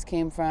brunch I just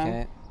came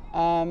from,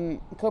 Okay.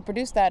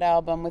 co-produced that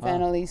album with Wow.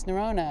 Annalise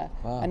Nerona,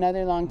 Wow.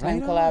 another longtime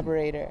Right on.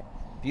 collaborator.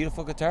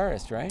 Beautiful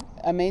guitarist, right?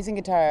 Amazing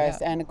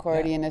guitarist Yeah. and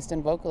accordionist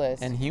and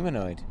vocalist. And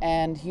humanoid.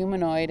 And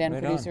humanoid and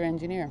Right producer on.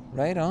 engineer.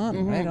 Right on.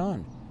 Mm-hmm. Right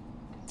on.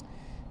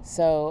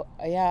 So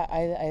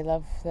I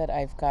love that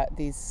I've got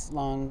these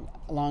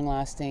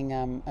long-lasting,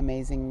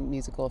 amazing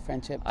musical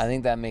friendships. I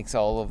think that makes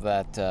all of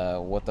that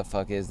what the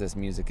fuck is this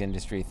music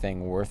industry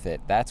thing worth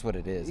it. That's what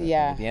it is. I think.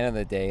 Yeah. At the end of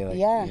the day, like,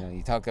 Yeah.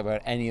 you talk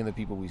about any of the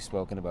people we've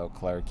spoken about,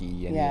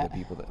 Clarkey, any Yeah. of the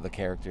people, the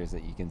characters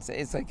that you can say.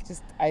 It's like,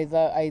 Just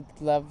I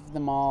love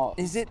them all.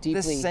 is it deeply.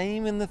 the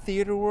same in the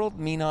theater world?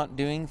 Me not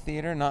doing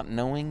theater, not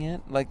knowing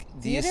it? Like,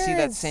 do you see Theater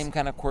that is- same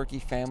kind of quirky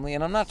family?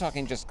 And I'm not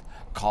talking just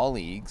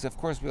colleagues. Of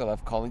course we all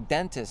have colleagues.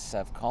 Dentists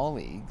have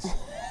colleagues.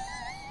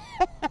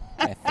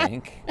 I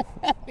think.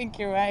 I think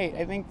you're right.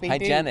 I think they do.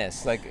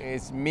 Hygienists. Like,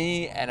 it's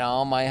me and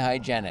all my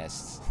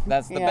hygienists.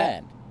 That's the Yeah.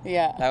 band.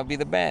 Yeah. That would be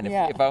the band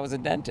Yeah. if I was a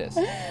dentist.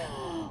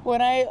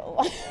 When I,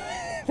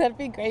 that'd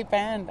be a great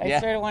band. I Yeah.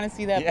 sort of want to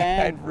see that Yeah,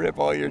 band. I'd rip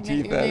all your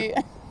teeth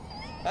out.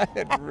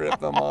 I'd rip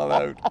them all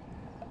out.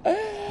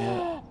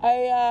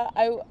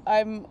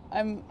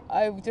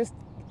 I'm just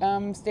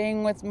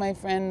staying with my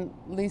friend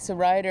Lisa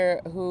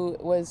Ryder, who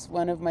was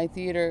one of my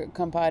theater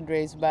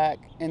compadres back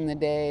in the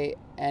day,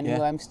 and who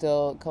Yeah. I'm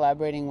still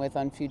collaborating with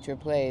on future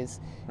plays.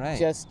 Right.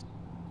 Just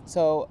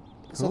so.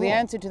 So the Cool.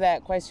 answer to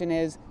that question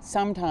is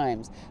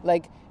sometimes.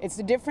 Like, it's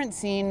a different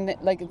scene.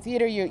 Like in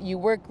theater, you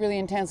work really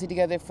intensely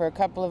together for a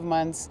couple of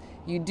months.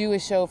 You do a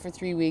show for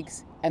 3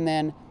 weeks, and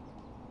then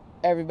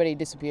everybody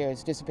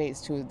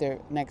dissipates to their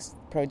next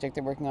project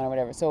they're working on or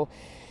whatever. So,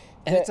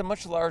 And it's a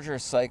much larger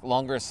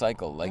longer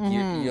cycle. Like,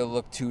 you'll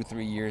look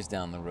 2-3 years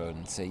down the road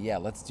and say, yeah,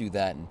 let's do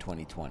that in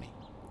 2020.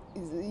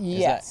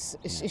 yes,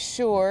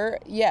 sure,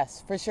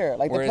 yes, for sure.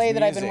 Like Whereas the play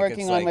that I've been music,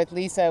 working it's on like- with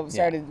Lisa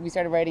we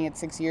started writing it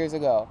 6 years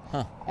ago,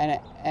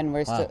 and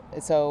we're Wow. still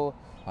so.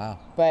 Wow.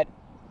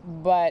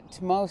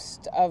 But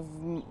most of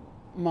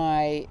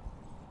my,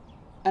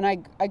 and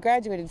I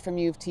graduated from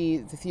U of T,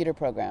 the theater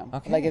program,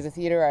 Okay. like as a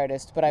theater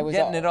artist. But I was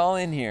Getting it all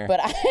in here. But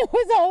I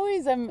was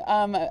always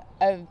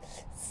a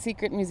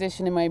secret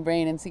musician in my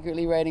brain and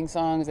secretly writing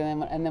songs.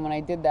 And then when I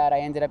did that, I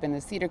ended up in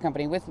this theater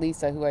company with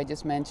Lisa, who I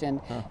just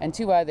mentioned, and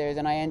 2 others.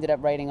 And I ended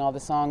up writing all the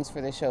songs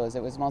for the shows.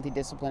 It was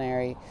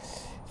multidisciplinary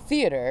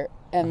theater.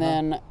 And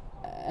then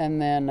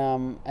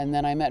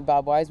I met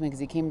Bob Wiseman because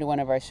he came to one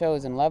of our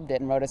shows and loved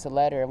it and wrote us a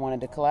letter and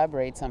wanted to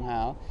collaborate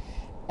somehow.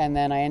 And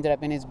then I ended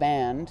up in his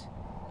band.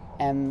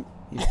 And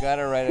You've got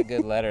to write a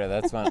good letter.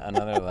 That's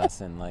another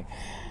lesson. Like,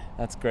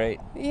 that's great.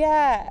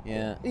 yeah.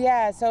 Yeah.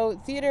 Yeah, so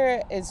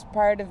theater is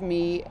part of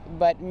me,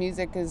 but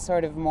music is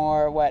sort of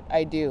more what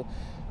I do.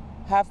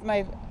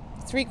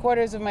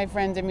 3/4 of my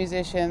friends are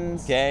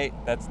musicians, Okay,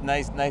 that's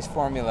nice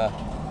formula.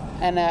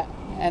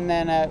 and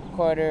then a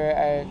quarter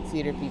are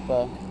theater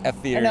people.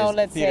 Theater, No,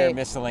 let's theater say-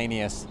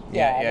 miscellaneous. Let's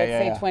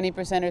say yeah.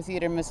 20% are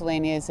theater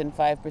miscellaneous and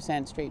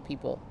 5% straight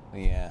people.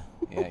 Yeah.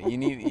 You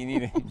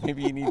need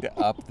maybe you need to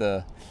up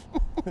the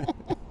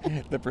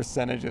the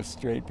percentage of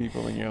straight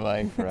people in your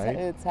life, right?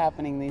 It's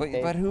happening these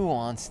days. But who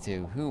wants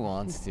to? Who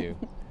wants to?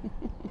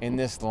 In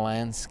this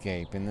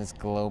landscape, in this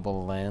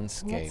global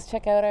landscape. Let's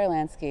check out our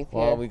landscape here.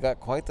 Well, we got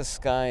quite the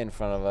sky in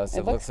front of us.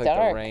 It looks looks like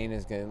dark. the rain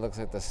is going. It looks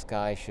like the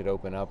sky should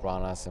open up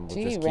on us, and we'll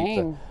Gee, just keep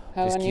rain.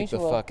 How keep the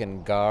unusual.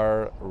 fucking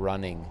gar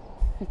running.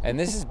 And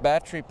this is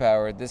battery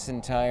powered. This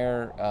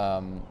entire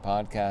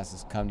podcast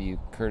has come to you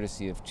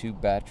courtesy of 2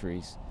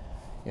 batteries.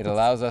 It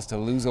allows us to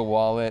lose a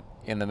wallet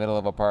in the middle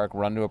of a park,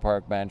 run to a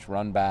park bench,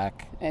 run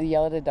back. And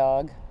yell at a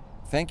dog.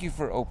 Thank you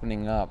for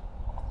opening up.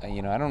 I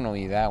don't know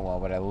you that well,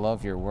 but I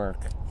love your work.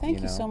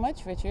 Thank you so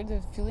much, Richard. The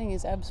feeling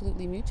is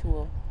absolutely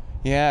mutual.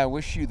 Yeah, I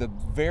wish you the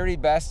very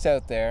best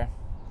out there.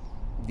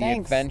 The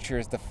Thanks.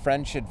 adventures, the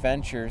French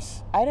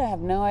adventures. I don't have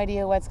no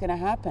idea what's going to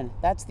happen.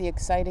 That's the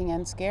exciting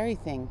and scary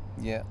thing.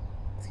 Yeah,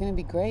 It's going to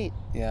be great.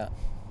 yeah.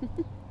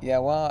 Yeah,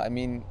 well, I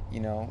mean,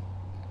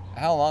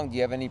 how long? Do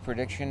you have any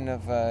prediction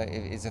of,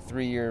 it's a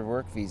 3-year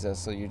work visa,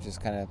 so you're just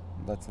kind of,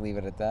 let's leave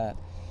it at that.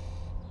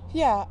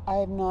 Yeah,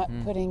 I'm not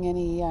putting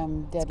any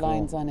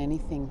deadlines on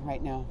anything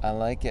right now. I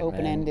like it,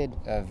 Open-ended.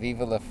 man.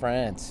 Viva la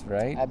France,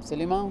 right?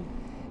 Absolument.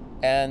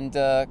 And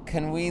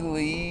can we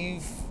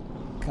leave?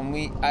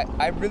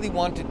 I really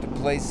wanted to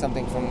play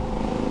something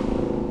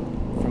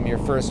from your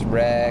first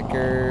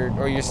record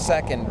or your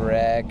second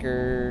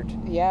record.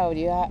 Yeah, do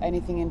you have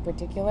anything in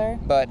particular?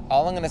 But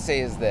all I'm going to say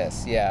is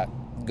this. Yeah,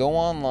 go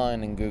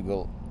online and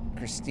Google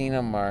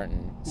Christina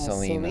Martin,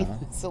 Selena.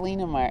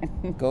 Selena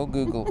Martin. Go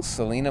Google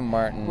Selena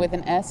Martin. With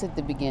an S at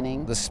the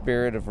beginning. The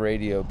Spirit of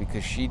Radio,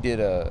 because she did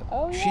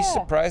Oh, she yeah.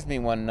 surprised me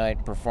one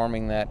night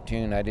performing that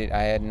tune.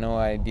 I had no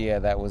idea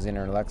that was in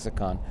her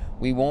lexicon.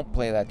 We won't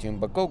play that tune,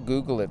 but go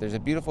Google it. There's a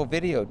beautiful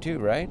video too,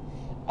 right?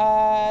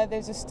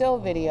 There's a still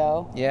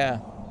video. Yeah,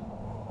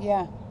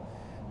 Yeah.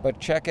 but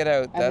check it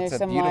out. And That's there's a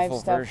some beautiful live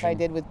stuff version. I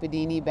did with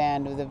Bedini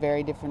Band with a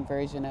very different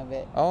version of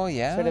it. Oh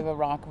yeah, Sort of a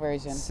rock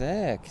version.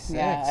 sick.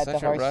 Yeah, at the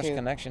Such a Rush Horseshoe.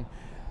 connection.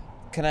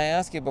 Can I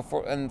ask you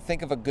before, and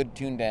think of a good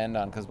tune to end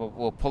on, because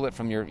we'll pull it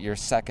from your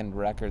second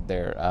record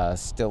there,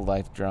 Still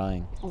Life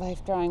Drawing.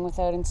 Life drawing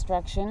without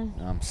instruction.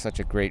 I'm such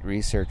a great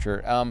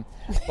researcher.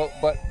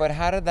 But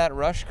how did that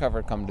Rush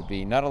cover come to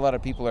be? Not a lot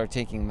of people are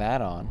taking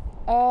that on.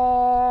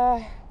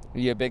 Are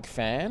you a big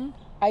fan?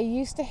 I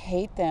used to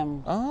hate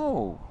them,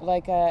 Oh,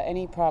 like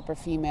any proper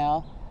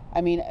female.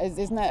 I mean,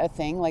 isn't that a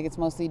thing? Like it's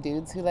mostly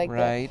dudes who like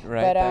Right, that.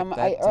 right, But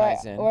that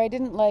ties in. I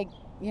didn't like,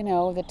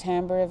 the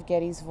timbre of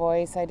Getty's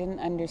voice. I didn't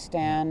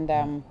understand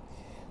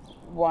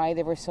why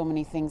there were so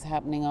many things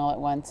happening all at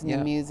once in Yeah.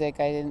 the music.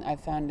 I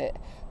found it,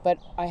 but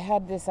I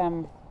had this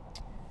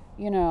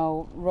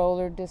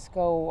roller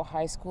disco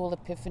high school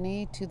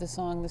epiphany to the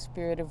song "The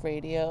Spirit of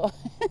Radio."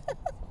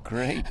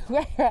 great.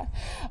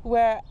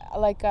 where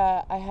like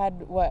I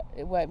had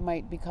what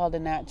might be called a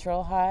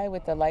natural high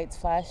with the lights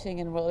flashing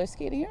and roller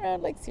skating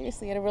around. Like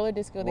seriously, at a roller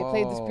disco, they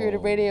played the Spirit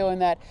of Radio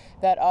and that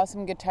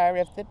awesome guitar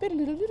riff that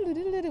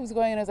it was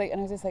going, and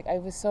I was just like,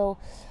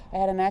 I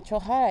had a natural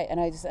high,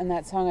 and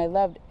that song I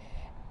loved,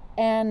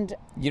 and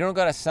You don't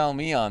gotta sell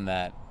me on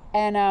that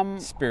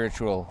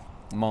spiritual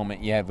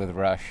moment you had with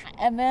Rush.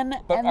 and then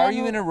But and are then,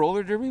 you in a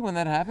roller derby when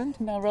that happened?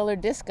 no roller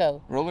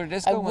disco? Roller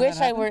disco I when wish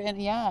that I happened? were in,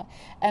 yeah.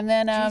 And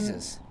then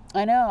Jesus.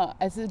 I know,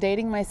 I was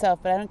dating myself,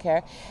 but I don't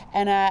care.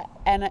 And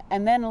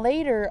then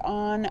later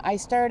on, I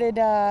started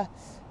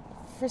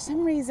for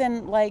some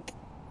reason, like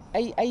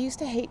I used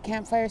to hate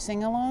campfire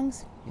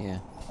sing-alongs Yeah.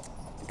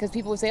 because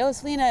people would say, "Oh,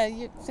 Selena,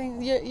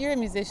 you're a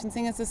musician,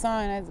 sing us a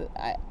song." And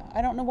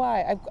I don't know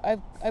why.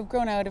 I've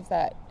grown out of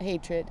that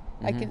hatred.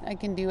 I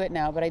can do it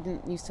now, but I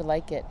didn't used to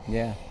like it.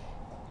 Yeah.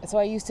 So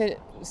I used to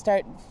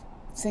start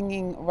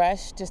singing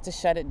Rush just to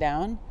shut it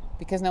down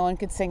because no one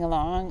could sing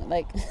along.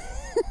 Like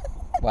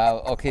Wow.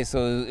 Okay,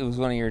 so it was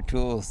one of your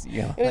tools.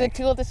 You know, it was like a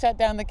tool to shut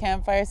down the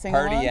campfire sing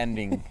along. party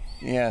ending.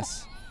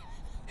 Yes.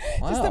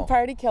 Wow. Just a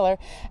party killer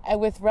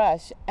with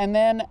Rush. And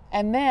then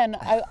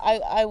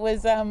I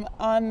was on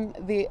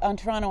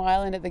Toronto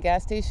Island at the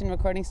gas station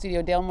recording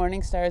studio. Dale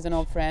Morningstar is an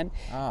old friend.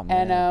 Oh,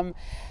 man.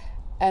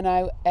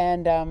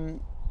 And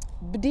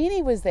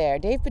Bedini was there.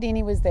 Dave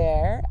Bedini was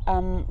there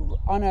on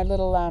our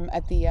little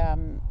at the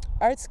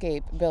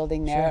Artscape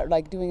building there, Sure.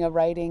 like doing a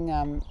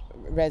writing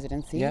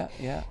residency. Yeah,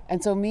 yeah.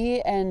 And so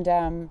me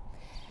and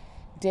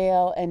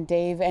Dale and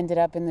Dave ended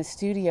up in the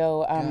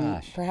studio,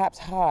 Gosh. perhaps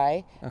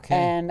high. Okay.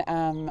 And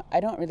I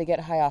don't really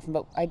get high often,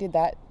 but I did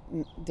that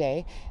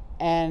day,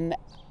 and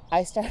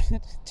I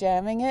started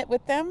jamming it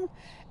with them,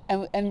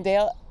 and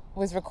Dale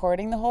was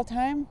recording the whole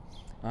time.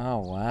 Oh,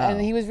 wow.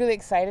 And he was really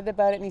excited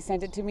about it, and he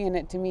sent it to me,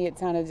 and to me it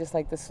sounded just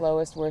like the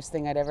slowest, worst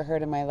thing I'd ever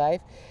heard in my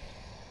life.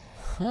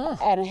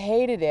 And I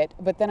hated it,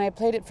 but then I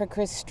played it for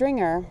Chris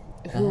Stringer,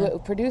 who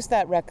produced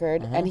that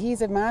record, and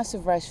he's a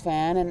massive Rush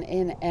fan,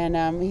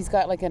 and he's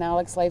got like an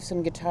Alex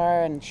Lifeson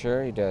guitar,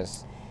 Sure he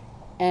does.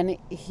 and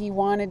he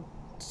wanted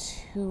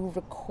to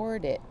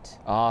record it.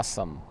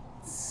 Awesome.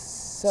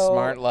 So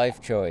Smart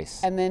life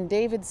choice. And then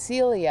David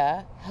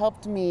Celia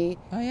helped me,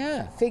 Oh,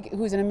 yeah.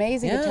 who's an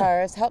amazing Yeah.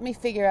 guitarist, helped me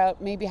figure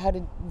out maybe how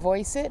to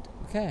voice it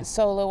Okay.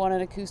 solo on an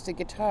acoustic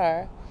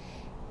guitar,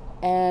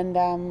 and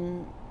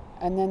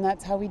then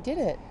that's how we did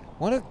it.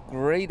 What a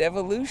great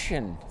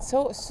evolution.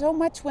 So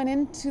much went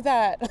into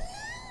that.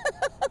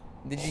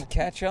 Did you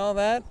catch all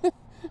that?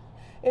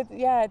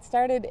 It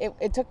started.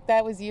 It took,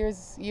 that was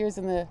years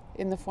in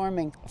the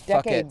forming,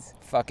 decades.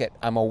 Fuck it.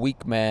 I'm a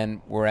weak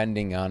man. We're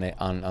ending on it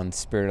on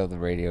Spirit of the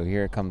Radio.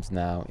 Here it comes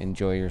now.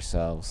 Enjoy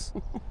yourselves.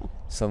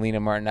 Selena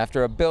Martin.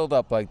 After a build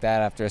up like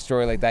that, after a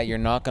story like that, you're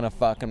not gonna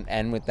fucking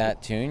end with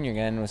that tune. You're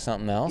gonna end with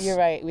something else. You're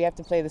right. We have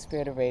to play the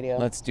Spirit of Radio.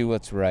 Let's do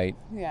what's right.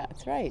 Yeah,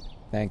 that's right.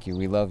 Thank you.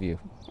 We love you.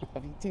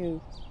 Love you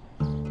too.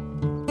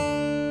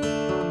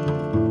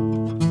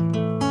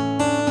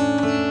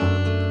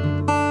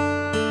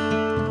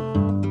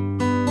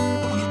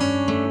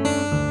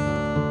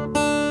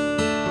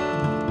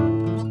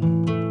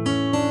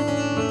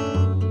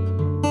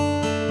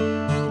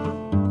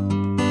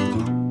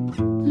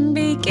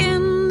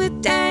 Begin the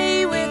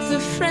day with a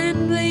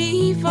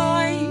friendly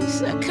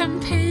voice, a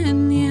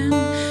companion,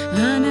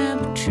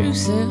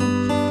 unobtrusive.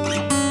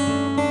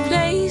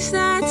 Place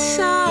that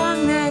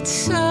song that's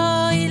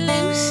so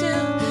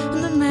elusive,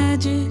 and the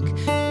magic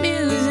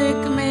music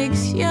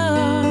makes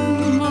your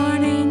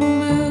morning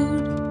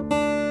mood.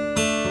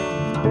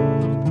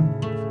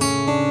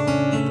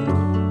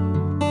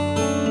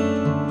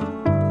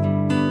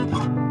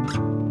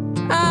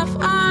 Off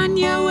on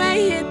your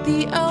way, hit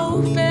the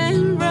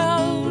open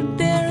road.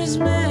 There is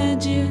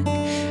magic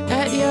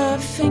at your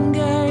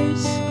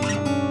fingers.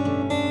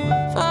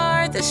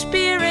 For the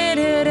spirit,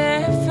 it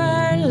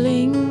ever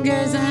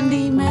lingers,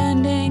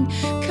 undemanding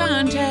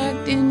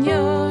contact in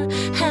your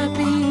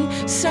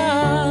happy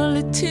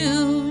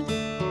solitude.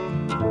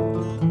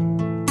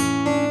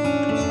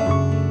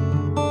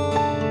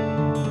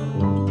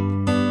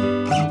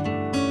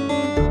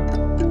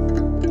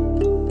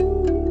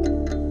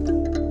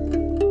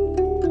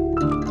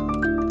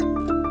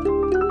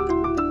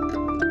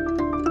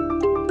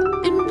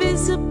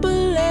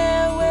 Invisible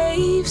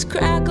airwaves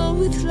crackle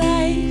with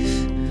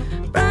life.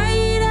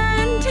 Bright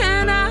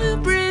antenna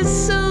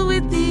bristle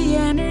with the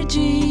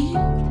energy.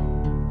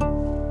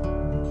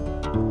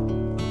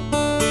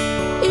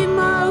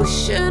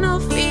 Emotional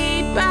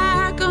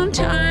feedback on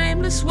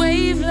timeless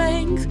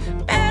wavelength,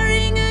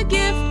 bearing a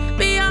gift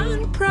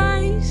beyond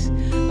price,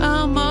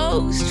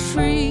 almost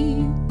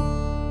free.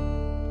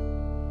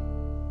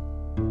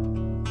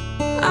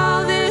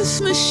 All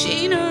this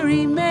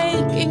machinery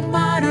making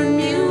modern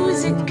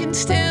music can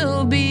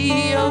still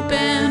be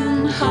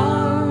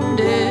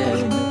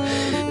open-hearted,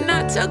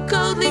 not so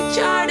coldly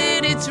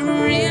charted. It's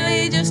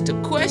really just a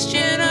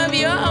question of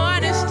your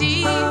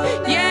honesty.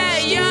 Yeah,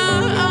 your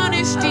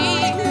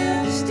honesty.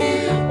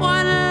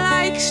 One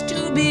likes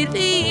to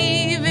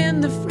believe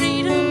in the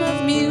freedom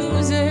of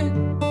music.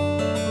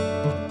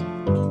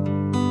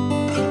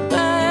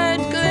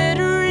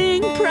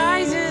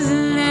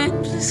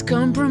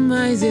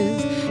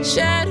 noises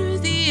shatter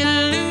the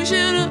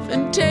illusion of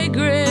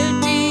integrity.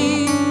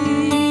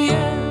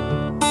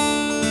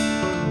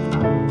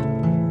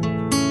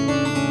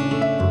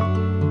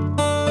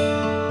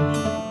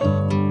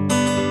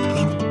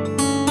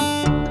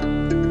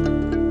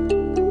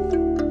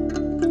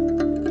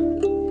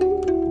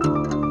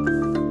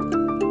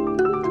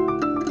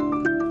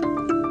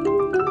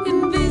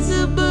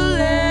 Invisible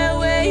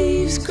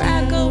airwaves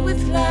crackle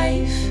with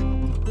life.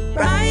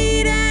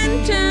 Bright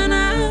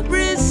antenna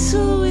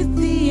bristle with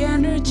the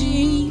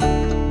energy.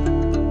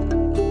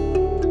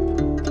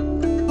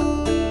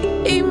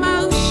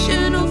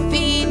 Emotional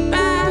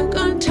feedback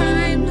on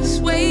timeless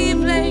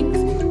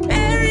wavelength,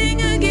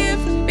 bearing a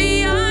gift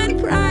beyond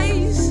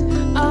price,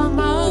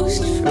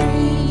 almost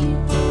free.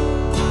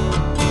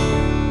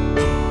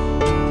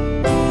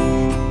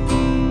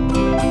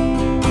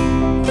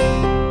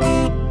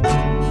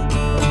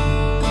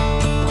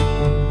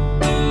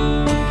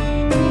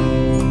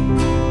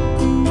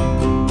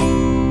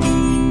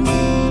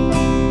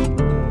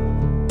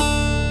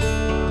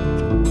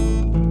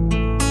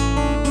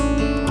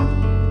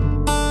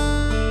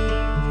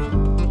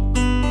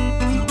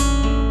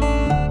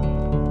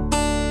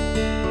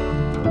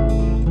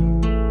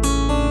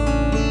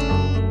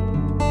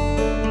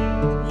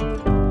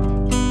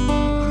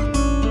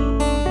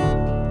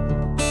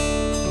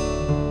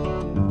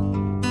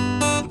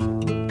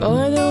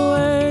 For the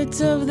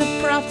words of the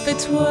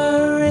prophets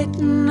were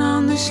written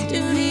on the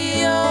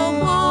studio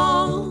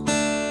wall,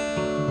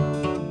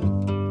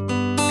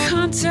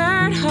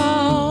 concert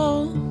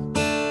hall,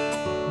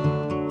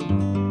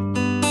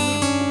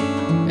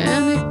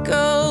 and it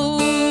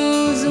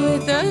goes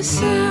with the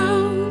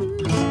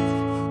sound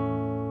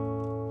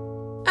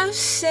of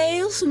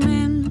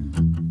salesmen,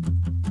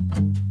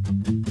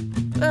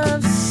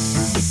 of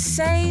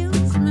salesmen.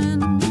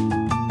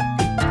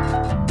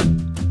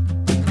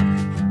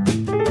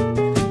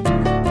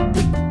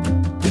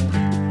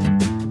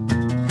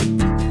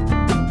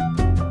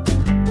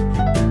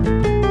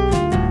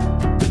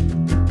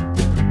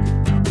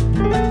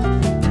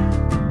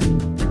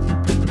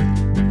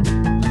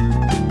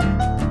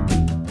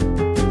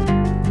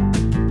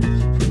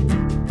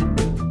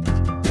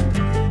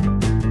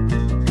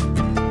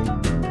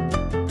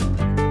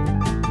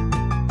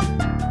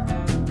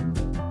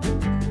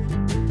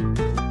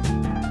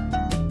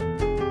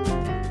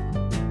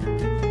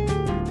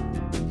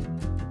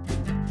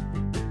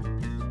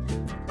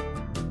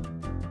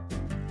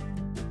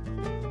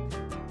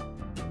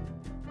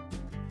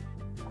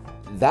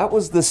 That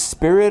was The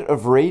Spirit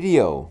of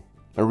Radio,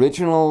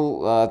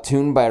 original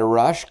tune by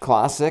Rush,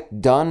 classic,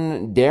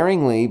 done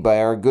daringly by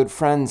our good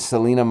friend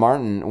Selena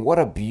Martin. What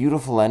a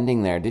beautiful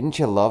ending there. Didn't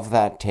you love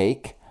that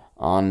take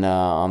on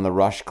the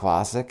Rush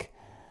classic?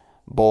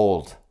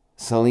 Bold.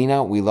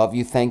 Selena, we love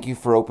you. Thank you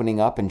for opening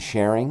up and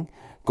sharing.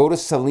 Go to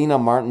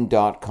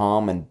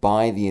selenamartin.com and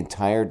buy the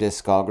entire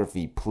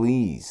discography,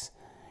 please.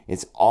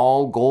 It's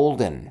all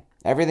golden.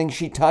 Everything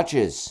she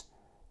touches,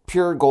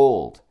 pure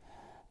gold.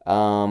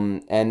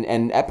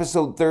 And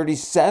episode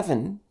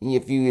 37,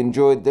 if you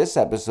enjoyed this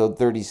episode,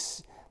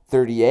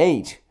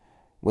 38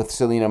 with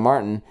Selena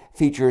Martin,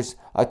 features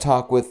a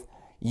talk with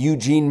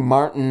Eugene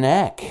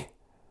Martinek.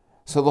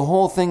 So the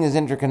whole thing is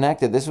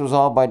interconnected. This was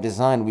all by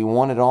design. We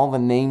wanted all the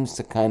names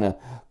to kind of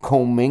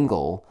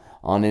commingle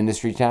on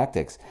Industry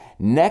Tactics.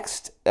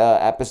 Next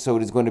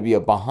episode is going to be a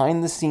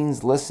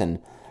behind-the-scenes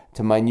listen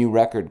to my new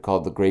record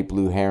called The Great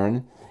Blue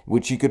Heron,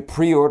 which you could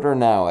pre-order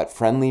now at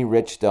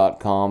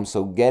friendlyrich.com.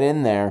 So get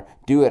in there,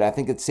 do it. I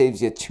think it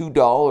saves you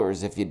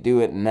 $2 if you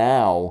do it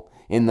now,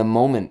 in the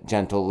moment,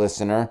 gentle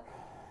listener,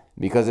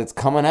 because it's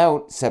coming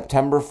out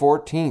September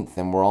 14th,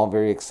 and we're all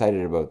very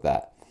excited about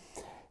that.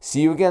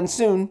 See you again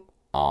soon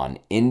on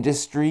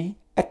Industry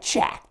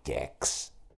Tactics.